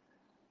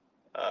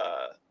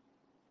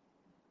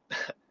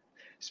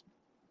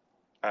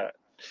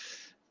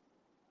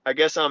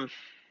guess I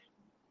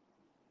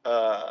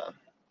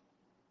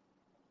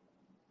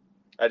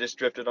just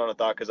drifted on a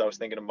thought because I was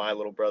thinking of my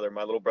little brother.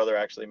 My little brother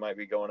actually might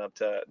be going up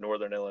to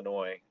Northern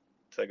Illinois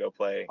to go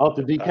play. Up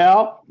to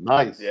DeKalb?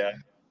 Nice. Yeah.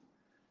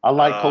 I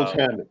like Coach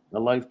Hammond. I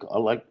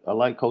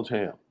like Coach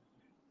Ham.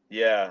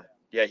 Yeah.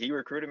 Yeah, he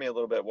recruited me a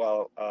little bit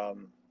while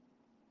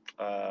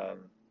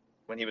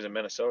when he was in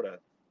Minnesota.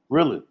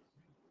 Really?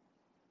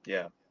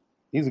 Yeah.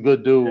 He's a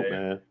good dude,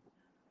 man.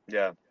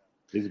 Yeah.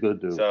 He's a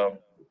good dude. So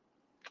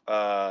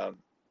but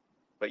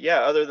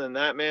yeah, other than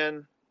that,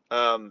 man,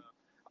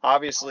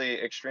 obviously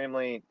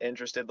extremely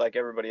interested like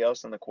everybody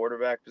else in the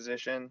quarterback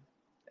position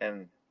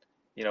and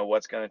you know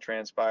what's going to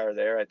transpire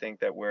there. I think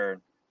that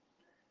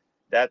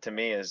that to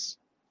me is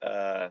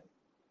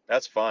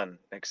that's fun,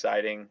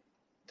 exciting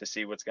to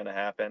see what's going to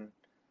happen.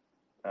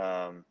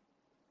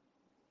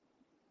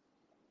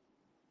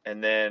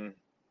 And then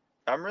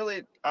I'm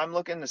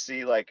looking to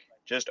see like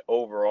just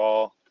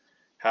overall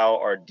how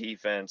our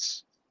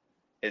defense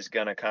is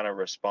going to kind of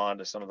respond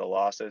to some of the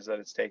losses that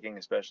it's taking,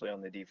 especially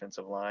on the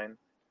defensive line.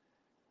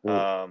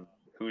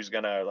 Who's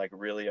going to like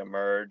really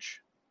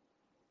emerge.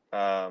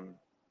 Because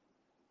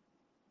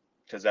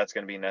that's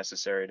going to be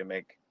necessary to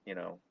make, you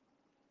know,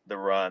 the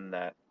run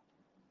that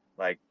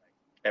like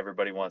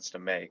everybody wants to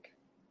make.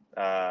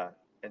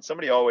 And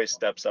somebody always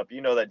steps up. You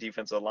know that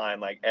defensive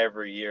line, like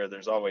every year,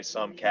 there's always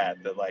some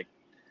cat that like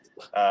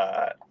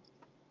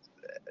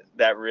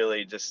that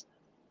really just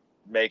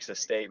makes a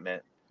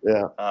statement.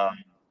 Yeah.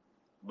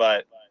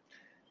 But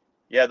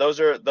yeah, those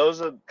are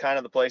kind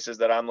of the places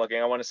that I'm looking.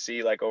 I want to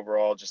see like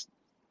overall just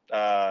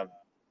like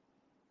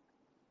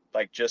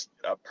just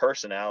a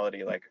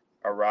personality like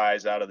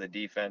arise out of the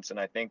defense, and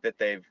I think that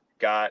they've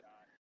got.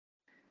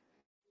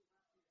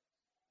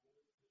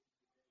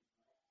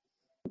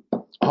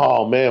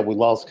 Oh man, we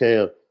lost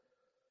Cam.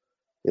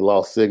 He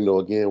lost signal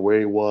again where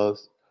he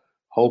was.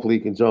 Hopefully he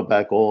can jump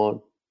back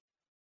on.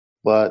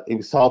 But he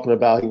was talking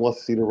about he wants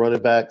to see the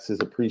running backs, his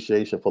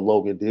appreciation for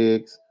Logan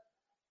Diggs.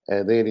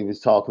 And then he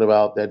was talking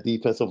about that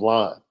defensive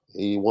line.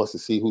 He wants to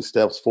see who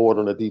steps forward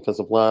on the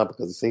defensive line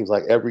because it seems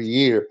like every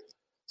year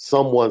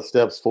someone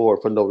steps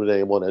forward for Notre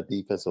Dame on that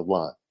defensive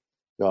line.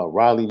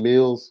 Riley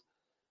Mills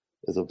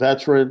is a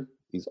veteran.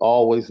 He's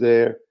always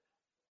there.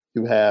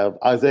 You have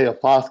Isaiah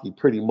Foskey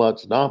pretty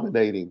much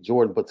nominating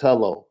Jordan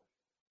Botelho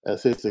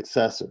as his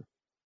successor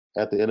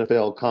at the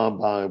NFL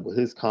Combine with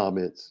his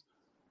comments.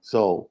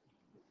 So,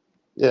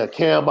 yeah,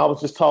 Cam, I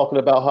was just talking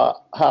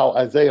about how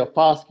Isaiah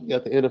Foskey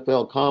at the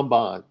NFL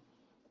Combine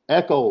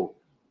echoed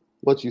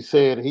what you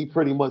said. He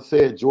pretty much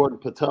said Jordan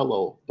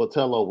Botelho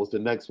was the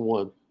next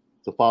one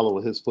to follow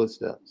in his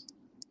footsteps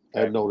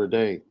at Notre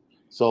Dame.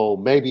 So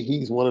maybe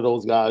he's one of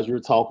those guys you're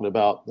talking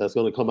about that's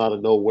going to come out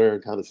of nowhere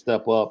and kind of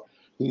step up.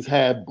 He's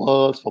had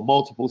buzz for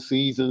multiple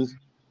seasons,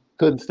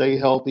 couldn't stay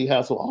healthy,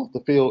 has some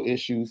off-the-field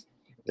issues.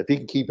 If he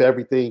can keep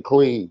everything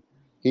clean,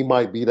 he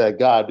might be that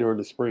guy during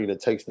the spring that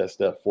takes that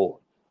step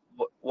forward.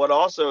 What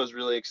also is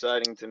really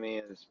exciting to me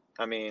is,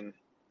 I mean,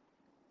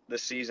 the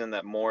season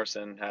that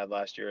Morrison had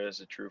last year as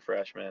a true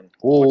freshman.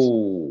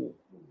 Ooh.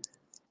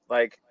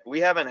 Like,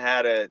 we hadn't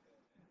had a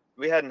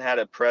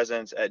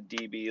presence at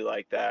DB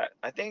like that.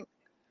 I think,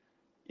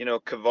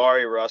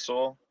 Kavari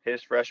Russell,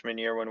 his freshman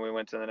year when we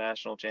went to the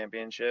national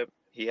championship,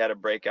 he had a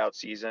breakout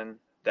season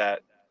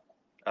that,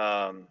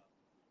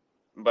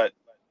 but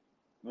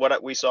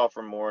what we saw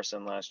from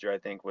Morrison last year, I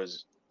think,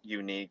 was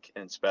unique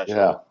and Yeah.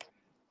 special.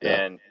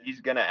 Yeah. And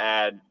he's going to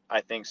add, I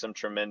think, some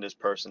tremendous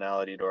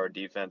personality to our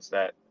defense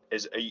that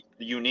is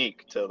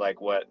unique to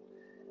like what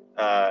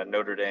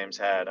Notre Dame's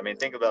had. I mean,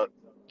 think about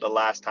the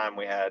last time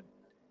we had,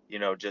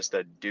 just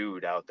a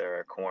dude out there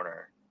at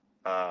corner.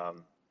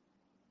 Um,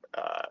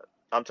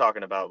 I'm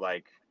talking about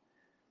like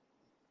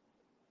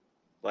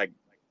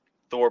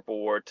Thorpe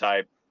Award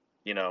type.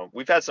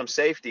 We've had some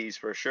safeties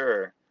for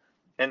sure,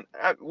 and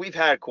we've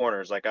had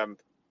corners. Like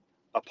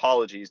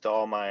apologies to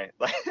all my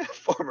like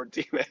former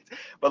teammates,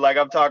 but like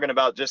I'm talking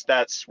about just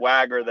that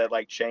swagger that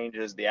like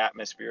changes the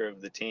atmosphere of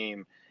the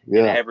team, and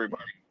Yeah.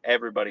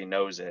 everybody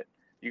knows it.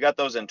 You got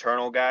those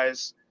internal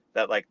guys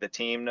that like the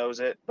team knows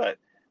it, but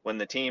when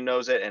the team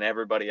knows it and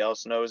everybody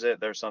else knows it,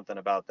 there's something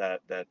about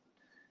that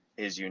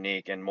is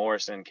unique, and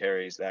Morrison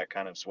carries that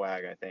kind of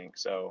swag, I think.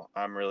 So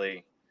I'm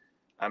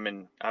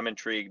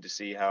intrigued to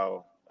see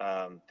how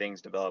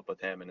things develop with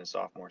him in his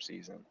sophomore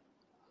season.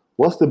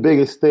 What's the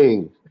biggest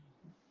thing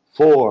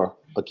for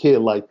a kid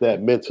like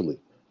that mentally?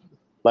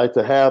 Like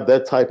to have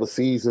that type of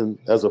season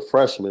as a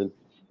freshman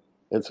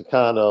and to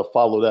kind of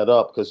follow that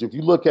up. Because if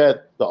you look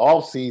at the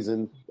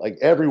offseason, like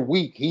every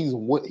week he's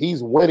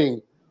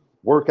winning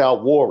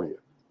Workout Warrior.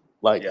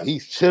 Like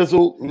he's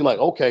chiseled. You're like,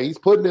 okay, he's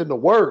putting in the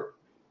work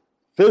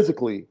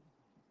physically.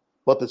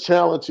 But the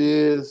challenge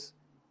is,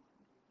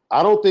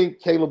 I don't think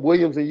Caleb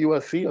Williams and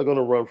USC are going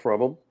to run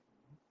from him.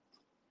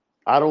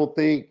 I don't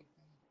think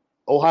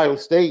Ohio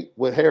State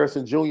with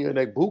Harrison Jr. and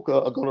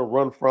Egbuka are going to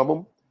run from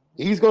him.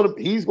 He's going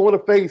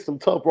to face some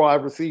tough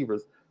wide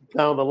receivers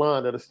down the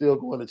line that are still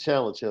going to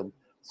challenge him.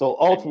 So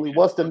ultimately,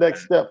 what's the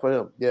next step for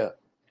him? Yeah.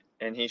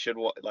 And he should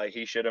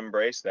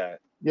embrace that.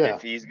 Yeah.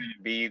 If he's going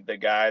to be the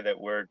guy that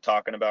we're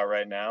talking about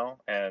right now,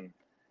 and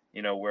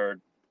we're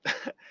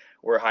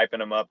we're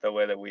hyping him up the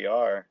way that we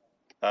are,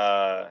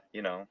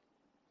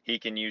 he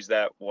can use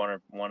that one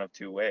of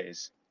two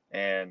ways,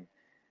 and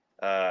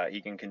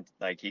he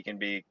can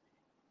be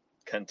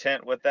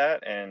content with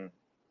that, and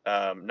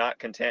not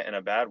content in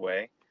a bad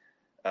way,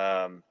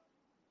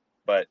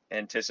 but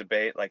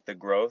anticipate like the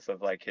growth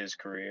of like his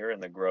career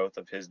and the growth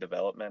of his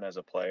development as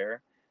a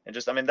player. And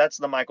just, I mean, that's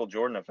the Michael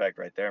Jordan effect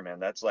right there, man.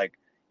 That's like,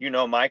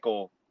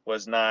 Michael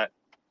was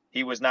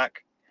he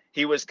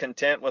was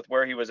content with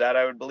where he was at,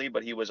 I would believe,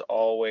 but he was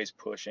always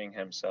pushing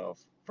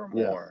himself for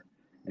more.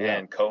 Yeah.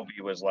 And Kobe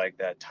was like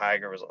that.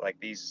 Tiger was like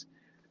these,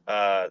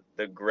 the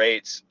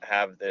greats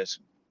have this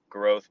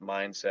growth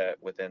mindset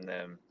within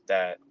them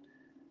that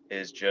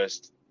is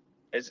just,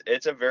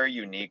 it's a very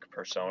unique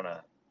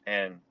persona.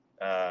 And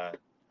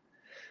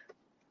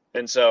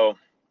so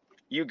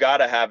you got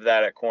to have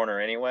that at corner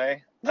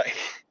anyway. Like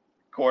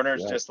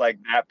corner's just like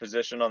that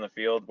position on the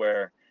field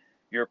where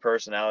your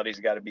personality's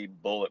got to be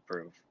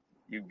bulletproof.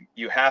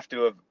 You have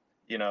to have,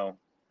 you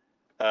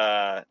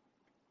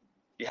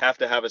have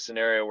to have a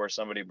scenario where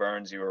somebody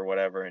burns you or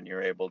whatever, and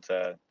you're able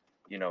to,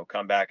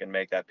 come back and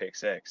make that pick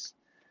six.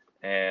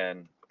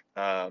 And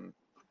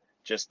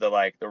just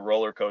the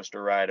roller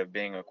coaster ride of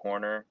being a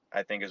corner,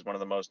 I think, is one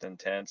of the most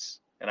intense.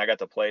 And I got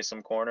to play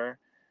some corner.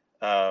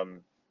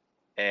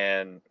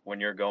 And when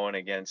you're going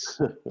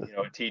against,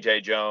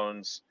 TJ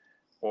Jones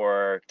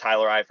or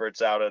Tyler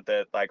Eifert's out at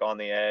that, like on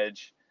the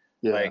edge,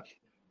 like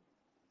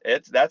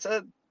that's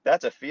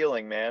a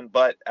feeling, man.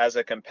 But as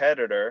a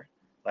competitor,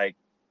 like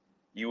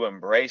you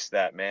embrace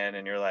that, man.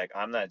 And you're like,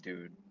 I'm that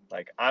dude.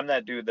 Like I'm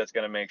that dude that's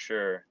going to make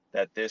sure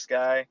that this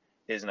guy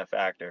isn't a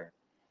factor.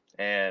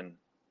 And,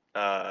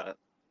 yeah,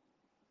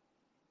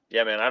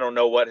 man, I don't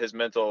know what his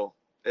mental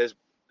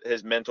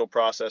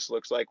process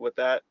looks like with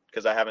that,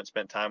 because I haven't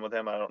spent time with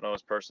him. I don't know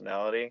his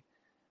personality.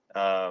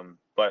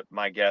 But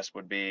my guess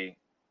would be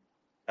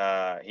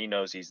he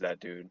knows he's that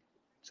dude.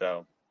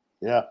 So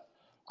yeah,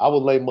 I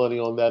would lay money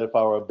on that if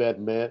I were a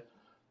betting man.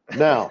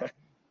 Now,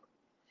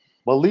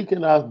 Malik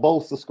and I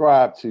both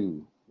subscribe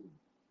to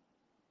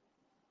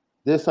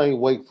this ain't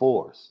Wake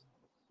Forest.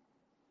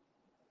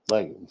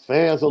 Like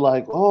fans are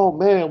like, oh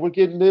man, we're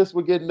getting this,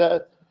 we're getting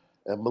that.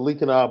 And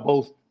Malik and I are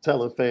both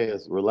telling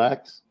fans,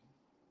 relax.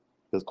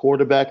 Because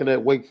quarterbacking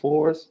at Wake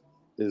Forest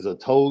is a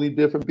totally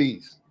different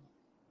beast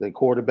than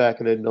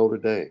quarterbacking at Notre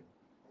Dame.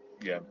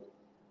 Yeah.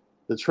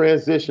 The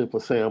transition for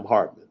Sam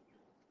Hartman,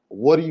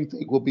 what do you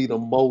think will be the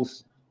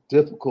most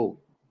difficult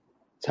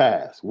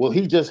task? Will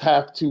he just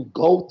have to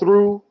go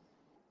through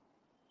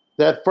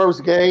that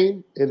first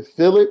game and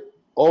feel it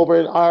over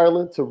in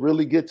Ireland to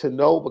really get to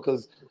know?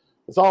 Because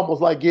it's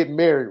almost like getting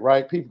married,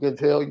 right? People can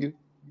tell you.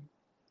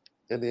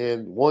 And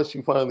then once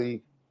you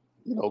finally,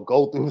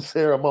 go through the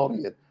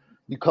ceremony and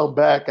you come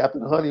back after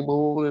the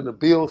honeymoon and the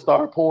bills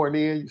start pouring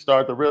in, you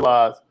start to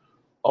realize,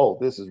 oh,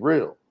 this is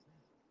real.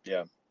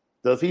 Yeah.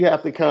 Does he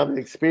have to kind of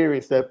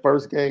experience that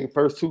first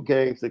two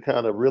games to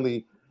kind of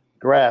really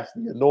grasp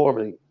the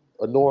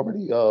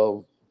enormity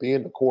of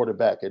being the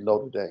quarterback at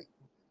Notre Dame?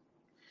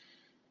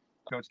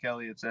 Coach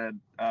Kelly had said,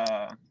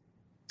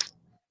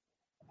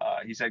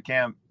 he said,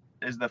 Cam,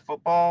 is the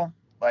football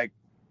like,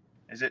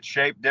 is it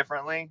shaped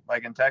differently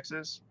like in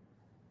Texas?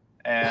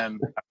 And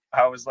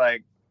I was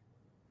like,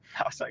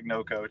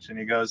 no, coach. And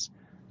he goes,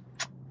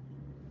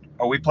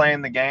 are we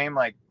playing the game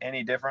like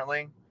any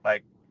differently?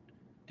 Like,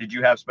 did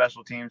you have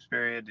special teams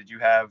period? Did you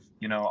have,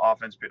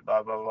 offense,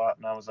 blah, blah, blah.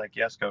 And I was like,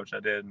 yes, coach, I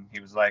did. And he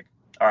was like,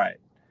 all right.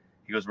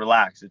 He goes,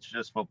 relax. It's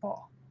just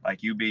football.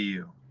 Like, you be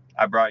you.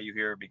 I brought you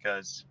here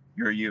because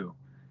you're you.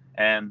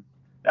 And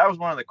that was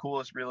one of the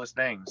coolest, realest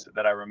things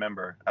that I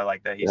remember. I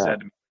like that he said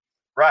to me,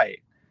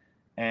 right.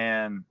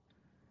 And,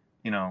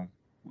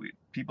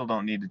 people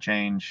don't need to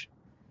change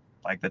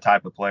like the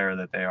type of player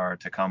that they are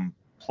to come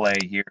play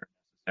here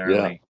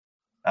necessarily.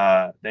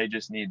 They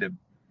just need to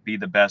be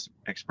the best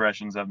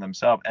expressions of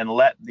themselves and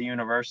let the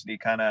university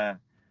kind of,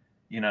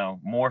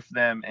 morph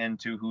them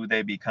into who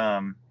they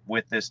become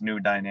with this new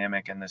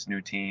dynamic and this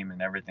new team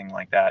and everything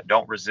like that.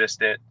 Don't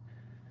resist it.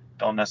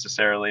 Don't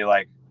necessarily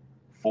like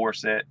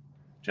force it.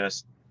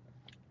 Just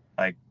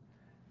like,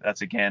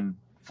 that's again,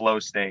 flow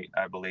state,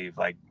 I believe.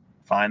 Like,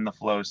 find the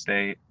flow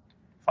state,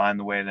 find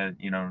the way to,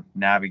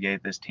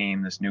 navigate this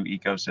team, this new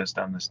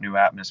ecosystem, this new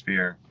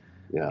atmosphere.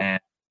 Yeah.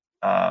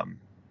 And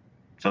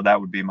so that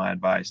would be my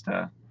advice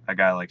to a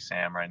guy like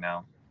Sam right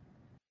now.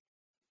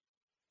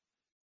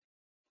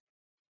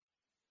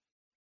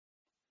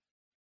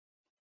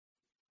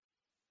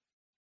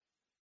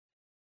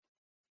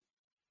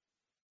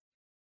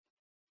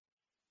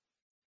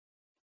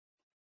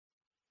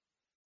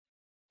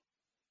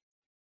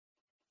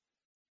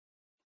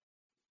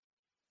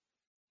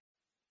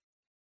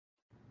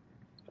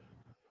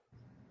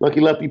 Lucky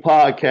Lefty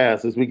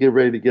podcast. As we get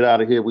ready to get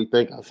out of here, we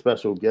thank our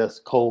special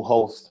guest,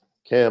 co-host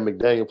Cam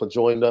McDaniel, for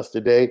joining us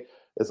today.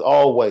 As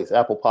always,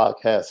 Apple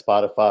Podcasts,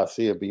 Spotify,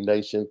 CNB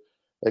Nation,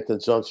 in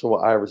conjunction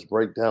with Irish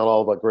Breakdown,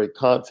 all of our great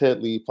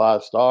content. Leave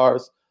 5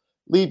 stars.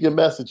 Leave your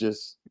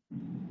messages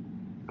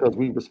because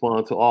we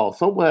respond to all.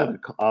 Someone had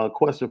a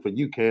question for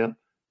you, Cam.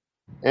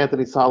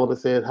 Anthony Solomon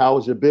said, how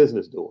is your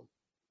business doing?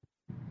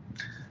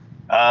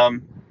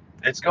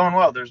 It's going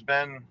well. There's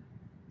been,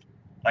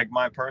 like,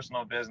 my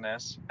personal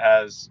business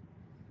has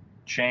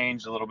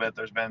changed a little bit.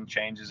 There's been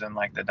changes in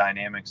like the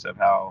dynamics of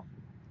how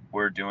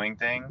we're doing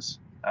things,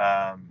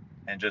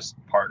 and just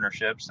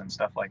partnerships and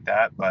stuff like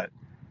that. But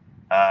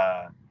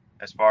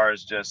as far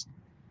as just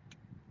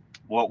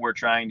what we're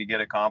trying to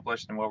get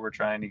accomplished and what we're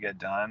trying to get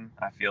done,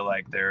 I feel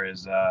like there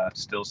is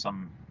still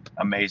some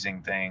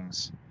amazing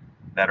things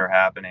that are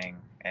happening,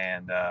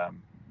 and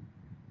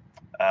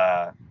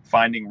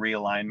finding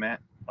realignment.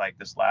 Like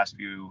this last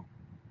year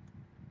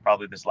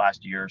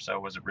or so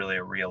was really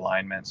a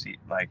realignment,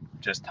 like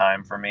just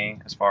time for me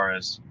as far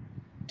as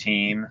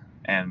team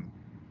and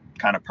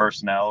kind of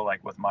personnel,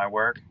 like with my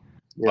work.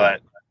 Yeah.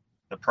 But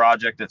the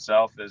project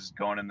itself is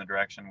going in the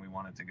direction we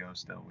want it to go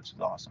still, which is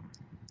awesome.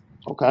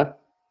 Okay.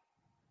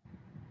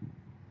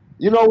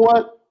 You know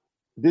what?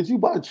 Did you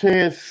by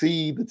chance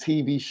see the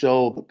TV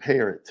show The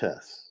Parent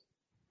Test?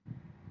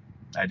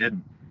 I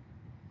didn't.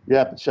 You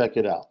have to check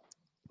it out,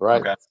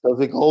 right? Okay.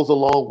 Because it goes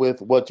along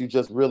with what you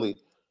just really,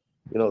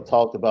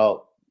 talked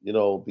about,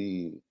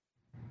 the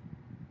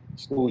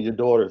school your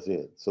daughter's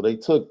in. So they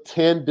took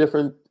 10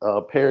 different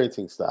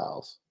parenting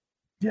styles.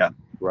 Yeah.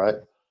 Right.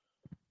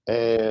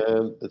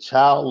 And the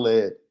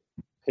child-led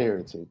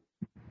parenting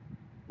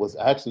was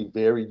actually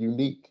very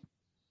unique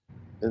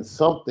and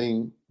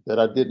something that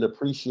I didn't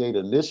appreciate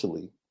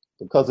initially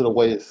because of the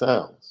way it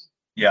sounds.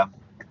 Yeah.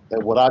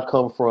 And what I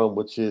come from,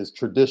 which is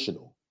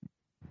traditional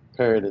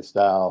parenting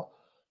style,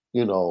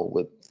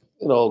 with,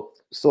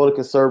 sort of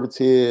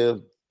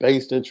conservative,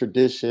 based in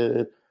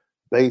tradition,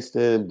 based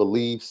in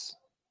beliefs,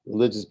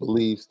 religious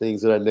beliefs,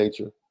 things of that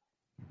nature.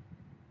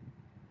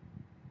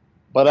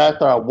 But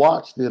after I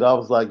watched it, I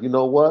was like, you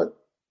know what?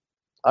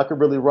 I could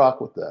really rock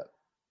with that,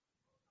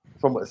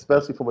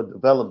 especially from a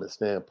development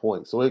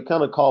standpoint. So it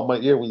kind of caught my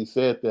ear when you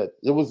said that.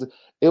 It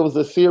was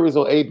a series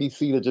on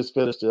ABC that just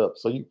finished up.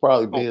 So you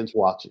probably binge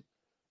watch it.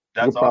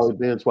 That's awesome.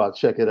 Binge watch.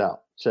 Check it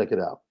out.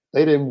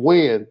 They didn't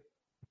win,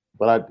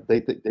 but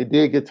they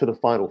did get to the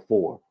Final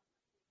Four.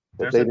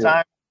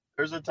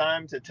 There's a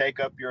time to take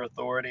up your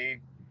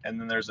authority, and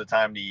then there's a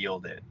time to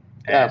yield it.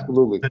 And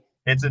absolutely.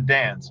 It's a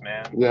dance,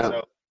 man. Yeah.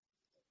 So,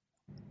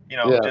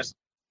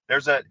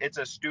 it's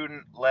a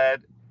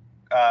student-led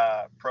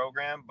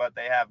program, but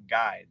they have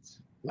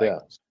guides. They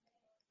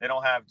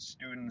don't have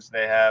students,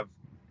 they have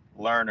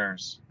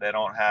learners. They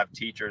don't have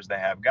teachers, they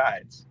have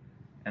guides.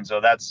 And so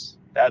that's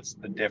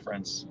the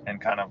difference and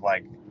kind of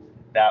like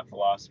that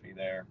philosophy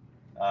there.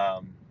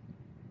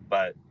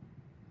 But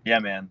yeah,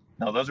 man,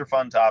 no, those are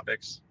fun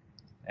topics.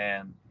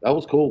 And that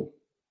was cool.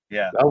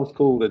 Yeah. That was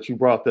cool that you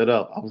brought that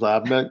up. I was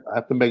like, I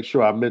have to make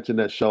sure I mention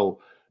that show.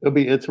 It'll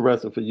be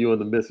interesting for you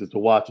and the missus to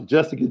watch it,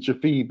 just to get your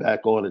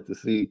feedback on it, to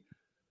see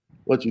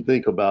what you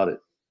think about it.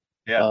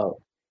 Yeah.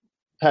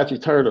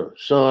 Patrick Turner,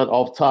 Sean,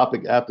 off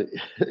topic after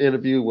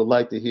interview, would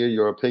like to hear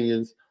your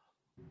opinions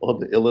on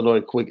the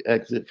Illinois quick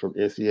exit from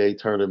NCAA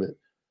tournament.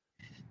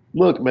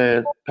 Look,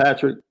 man,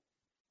 Patrick,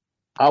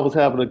 I was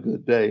having a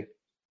good day.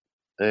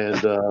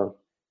 And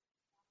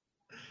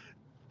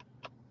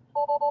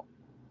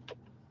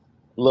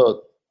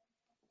Look,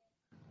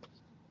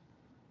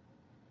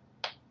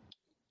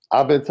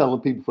 I've been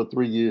telling people for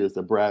 3 years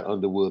that Brad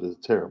Underwood is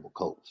a terrible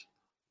coach.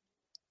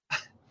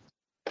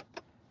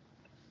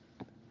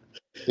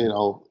 You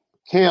know,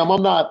 Cam, I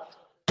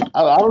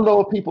don't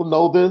know if people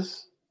know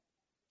this.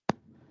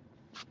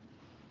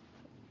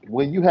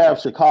 When you have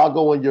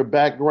Chicago in your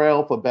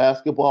background for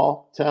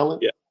basketball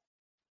talent,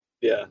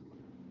 Yeah.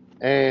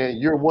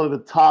 and you're one of the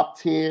top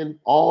 10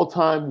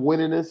 all-time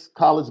winningest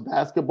college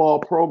basketball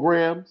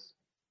programs,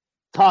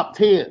 top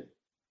 10,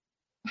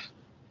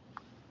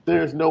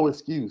 there's no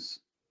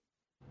excuse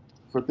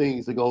for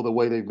things to go the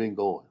way they've been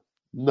going.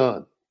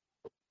 None.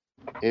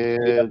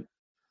 And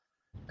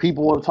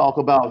people want to talk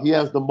about he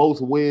has the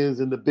most wins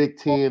in the Big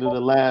Ten in the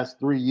last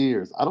 3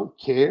 years. I don't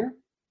care.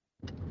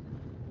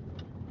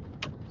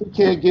 He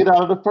can't get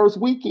out of the first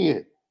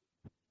weekend.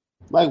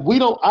 Like we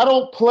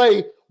don't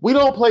play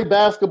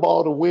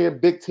basketball to win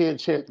Big Ten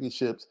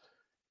championships.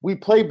 We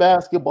play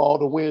basketball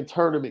to win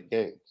tournament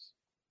games.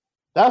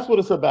 That's what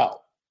it's about.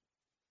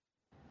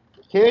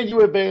 Can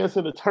you advance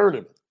in the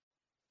tournament?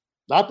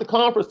 Not the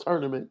conference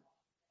tournament,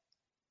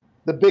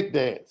 the big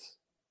dance.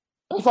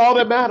 That's all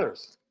that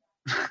matters.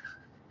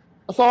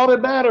 That's all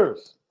that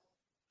matters.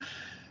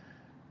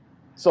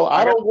 So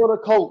I don't want a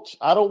coach.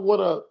 I don't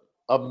want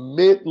a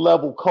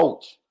mid-level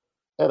coach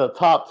at a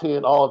top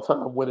 10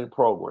 all-time winning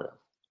program.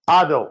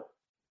 I don't.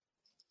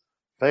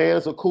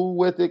 Fans are cool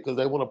with it because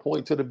they want to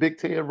point to the Big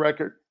Ten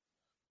record.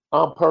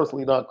 I'm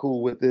personally not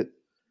cool with it.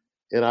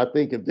 And I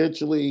think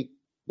eventually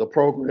the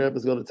program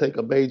is going to take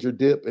a major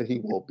dip and he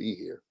won't be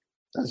here.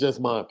 That's just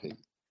my opinion.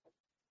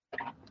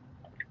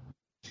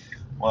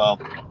 Well,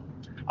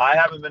 I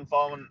haven't been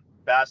following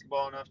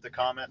basketball enough to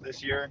comment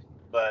this year,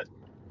 but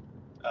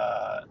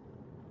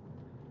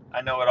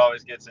I know it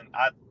always gets in.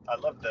 I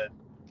love the,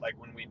 like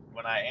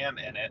when I am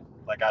in it,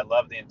 like I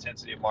love the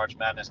intensity of March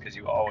Madness because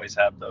you always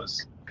have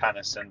those kind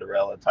of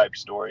Cinderella type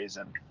stories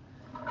and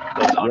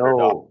those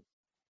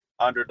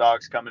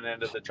underdogs coming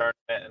into the tournament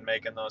and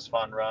making those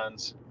fun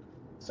runs.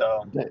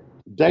 So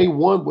day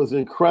one was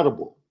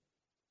incredible.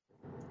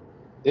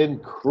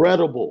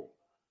 Incredible.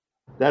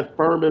 That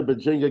Furman,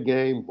 Virginia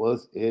game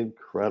was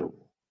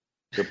incredible.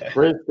 The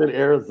Princeton,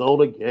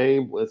 Arizona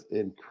game was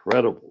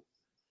incredible.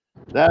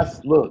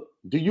 Look,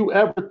 do you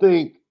ever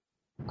think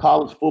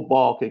college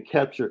football can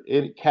capture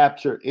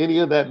any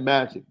of that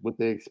magic with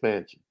the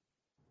expansion?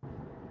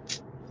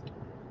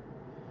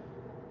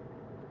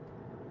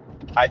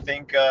 I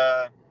think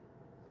it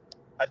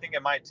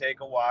might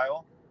take a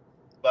while,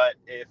 but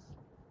if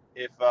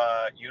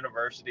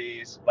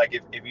universities, like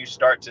if you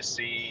start to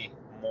see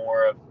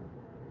more of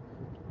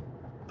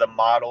the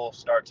model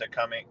start to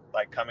coming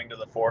to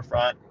the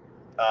forefront,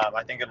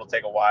 I think it'll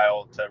take a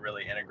while to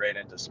really integrate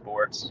into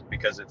sports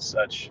because it's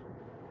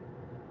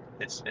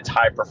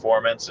high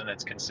performance and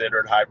it's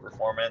considered high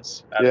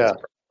performance at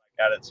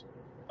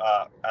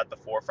the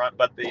forefront.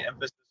 But the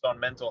emphasis on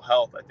mental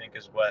health, I think,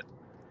 is what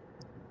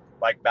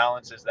like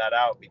balances that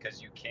out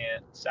because you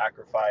can't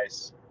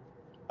sacrifice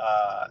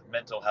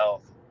mental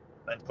health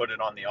and put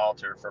it on the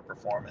altar for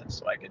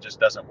performance. Like it just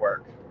doesn't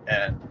work,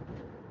 and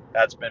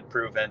that's been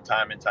proven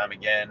time and time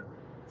again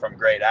from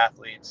great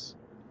athletes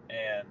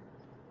and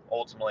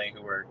ultimately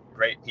who were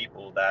great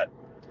people that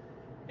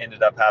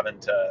ended up having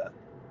to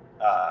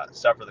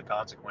suffer the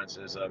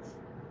consequences of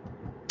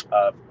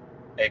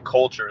a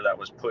culture that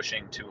was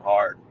pushing too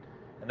hard.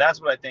 And that's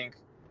what I think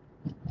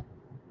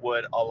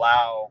would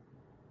allow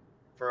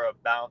for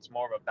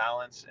more of a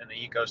balance in the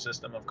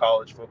ecosystem of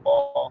college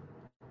football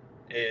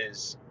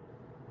is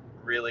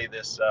really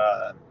this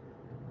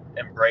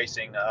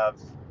embracing of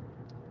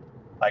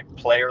like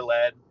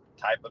player-led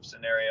type of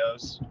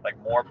scenarios, like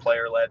more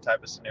player-led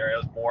type of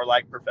scenarios, more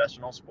like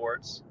professional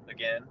sports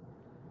again.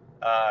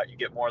 You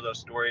get more of those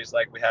stories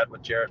like we had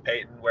with Jarrett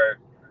Payton where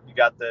you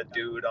got the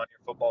dude on your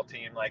football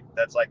team like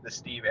that's like the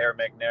Steve Air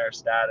McNair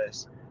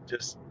status,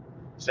 just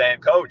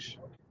saying, "Coach,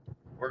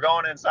 we're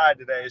going inside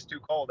today. It's too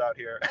cold out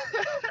here."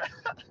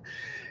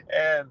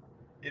 And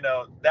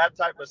that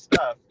type of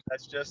stuff,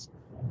 that's just,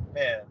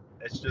 man,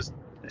 it's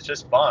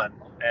just fun.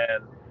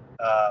 And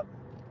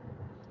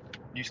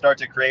you start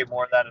to create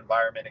more of that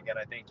environment again.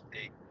 I think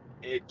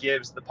it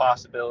gives the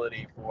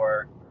possibility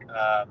for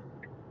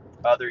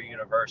other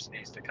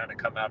universities to kind of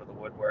come out of the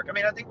woodwork. I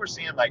mean, I think we're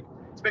seeing like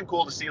it's been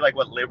cool to see like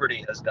what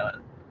Liberty has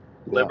done.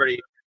 Yeah.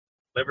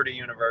 Liberty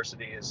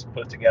University has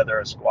put together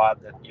a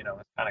squad that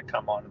has kind of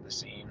come onto the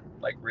scene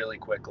like really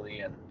quickly,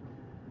 and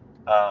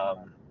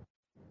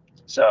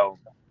so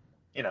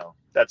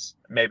that's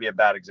maybe a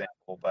bad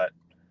example, but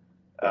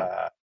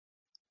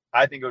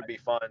I think it would be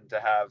fun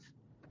to have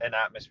an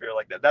atmosphere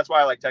like that. That's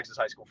why I like Texas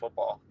high school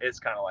football. It's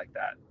kind of like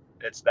that.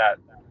 It's that,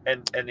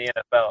 and the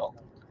NFL,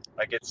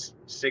 like it's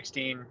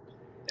 16.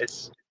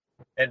 It's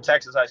in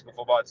Texas high school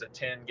football. It's a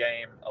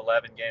 10-game,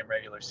 11-game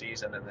regular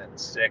season, and then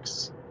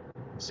six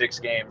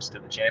games to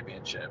the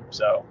championship.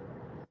 So,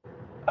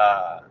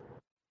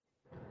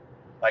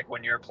 like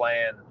when you're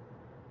playing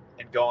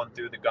and going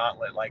through the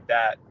gauntlet like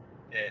that,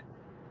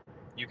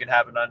 you can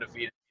have an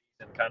undefeated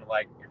kind of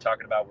like you're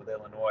talking about with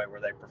Illinois, where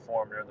they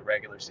perform during the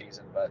regular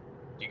season, but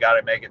you got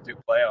to make it through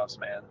playoffs,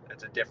 man.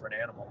 It's a different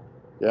animal.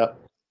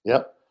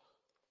 Yep.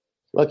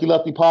 Lucky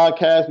Lefty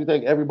Podcast. We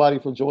thank everybody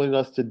for joining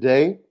us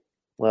today.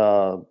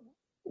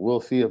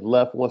 We'll see if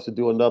Left wants to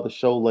do another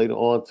show later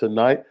on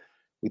tonight.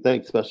 We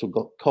thank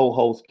special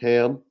co-host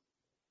Cam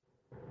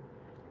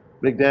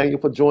McDaniel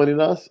for joining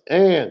us.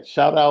 And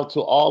shout out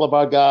to all of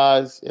our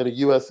guys in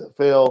the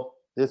USFL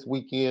this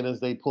weekend as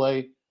they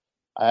play.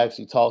 I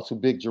actually talked to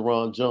Big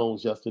Jerron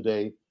Jones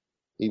yesterday.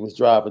 He was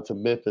driving to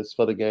Memphis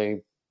for the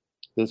game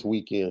this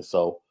weekend.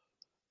 So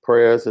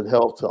prayers and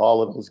help to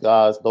all of those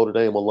guys, Notre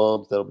Dame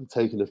alums that will be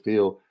taking the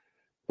field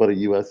for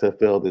the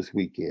USFL this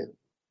weekend.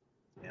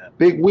 Yeah.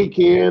 Big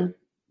weekend.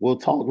 We'll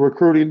talk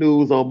recruiting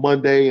news on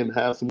Monday and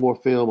have some more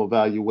film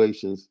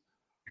evaluations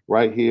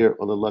right here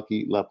on the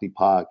Lucky Lefty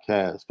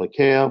Podcast. For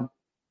Cam,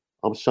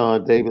 I'm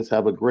Sean Davis.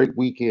 Have a great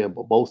weekend,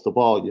 but most of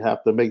all, you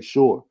have to make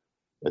sure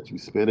that you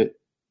spin it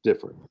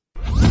different.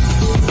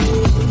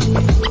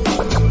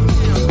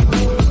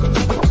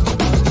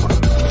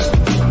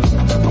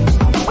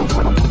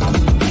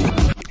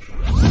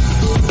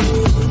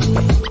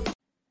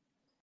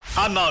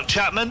 I'm Mark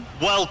Chapman.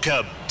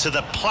 Welcome to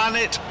the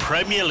Planet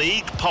Premier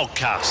League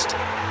podcast.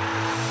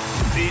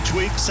 Each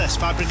week, Cesc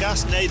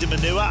Fabregas, Nader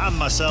Manua and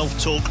myself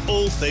talk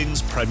all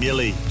things Premier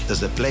League.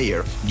 As a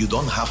player, you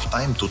don't have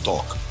time to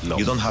talk. No.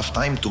 You don't have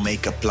time to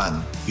make a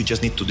plan. You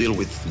just need to deal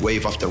with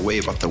wave after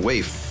wave after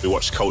wave. We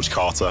watched Coach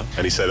Carter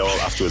and he said,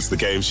 afterwards, the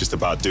game's just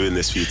about doing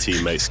this for your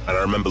teammates. And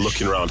I remember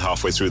looking around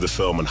halfway through the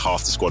film and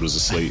half the squad was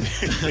asleep.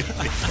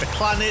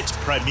 Planet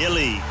Premier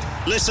League.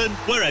 Listen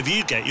wherever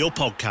you get your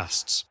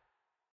podcasts.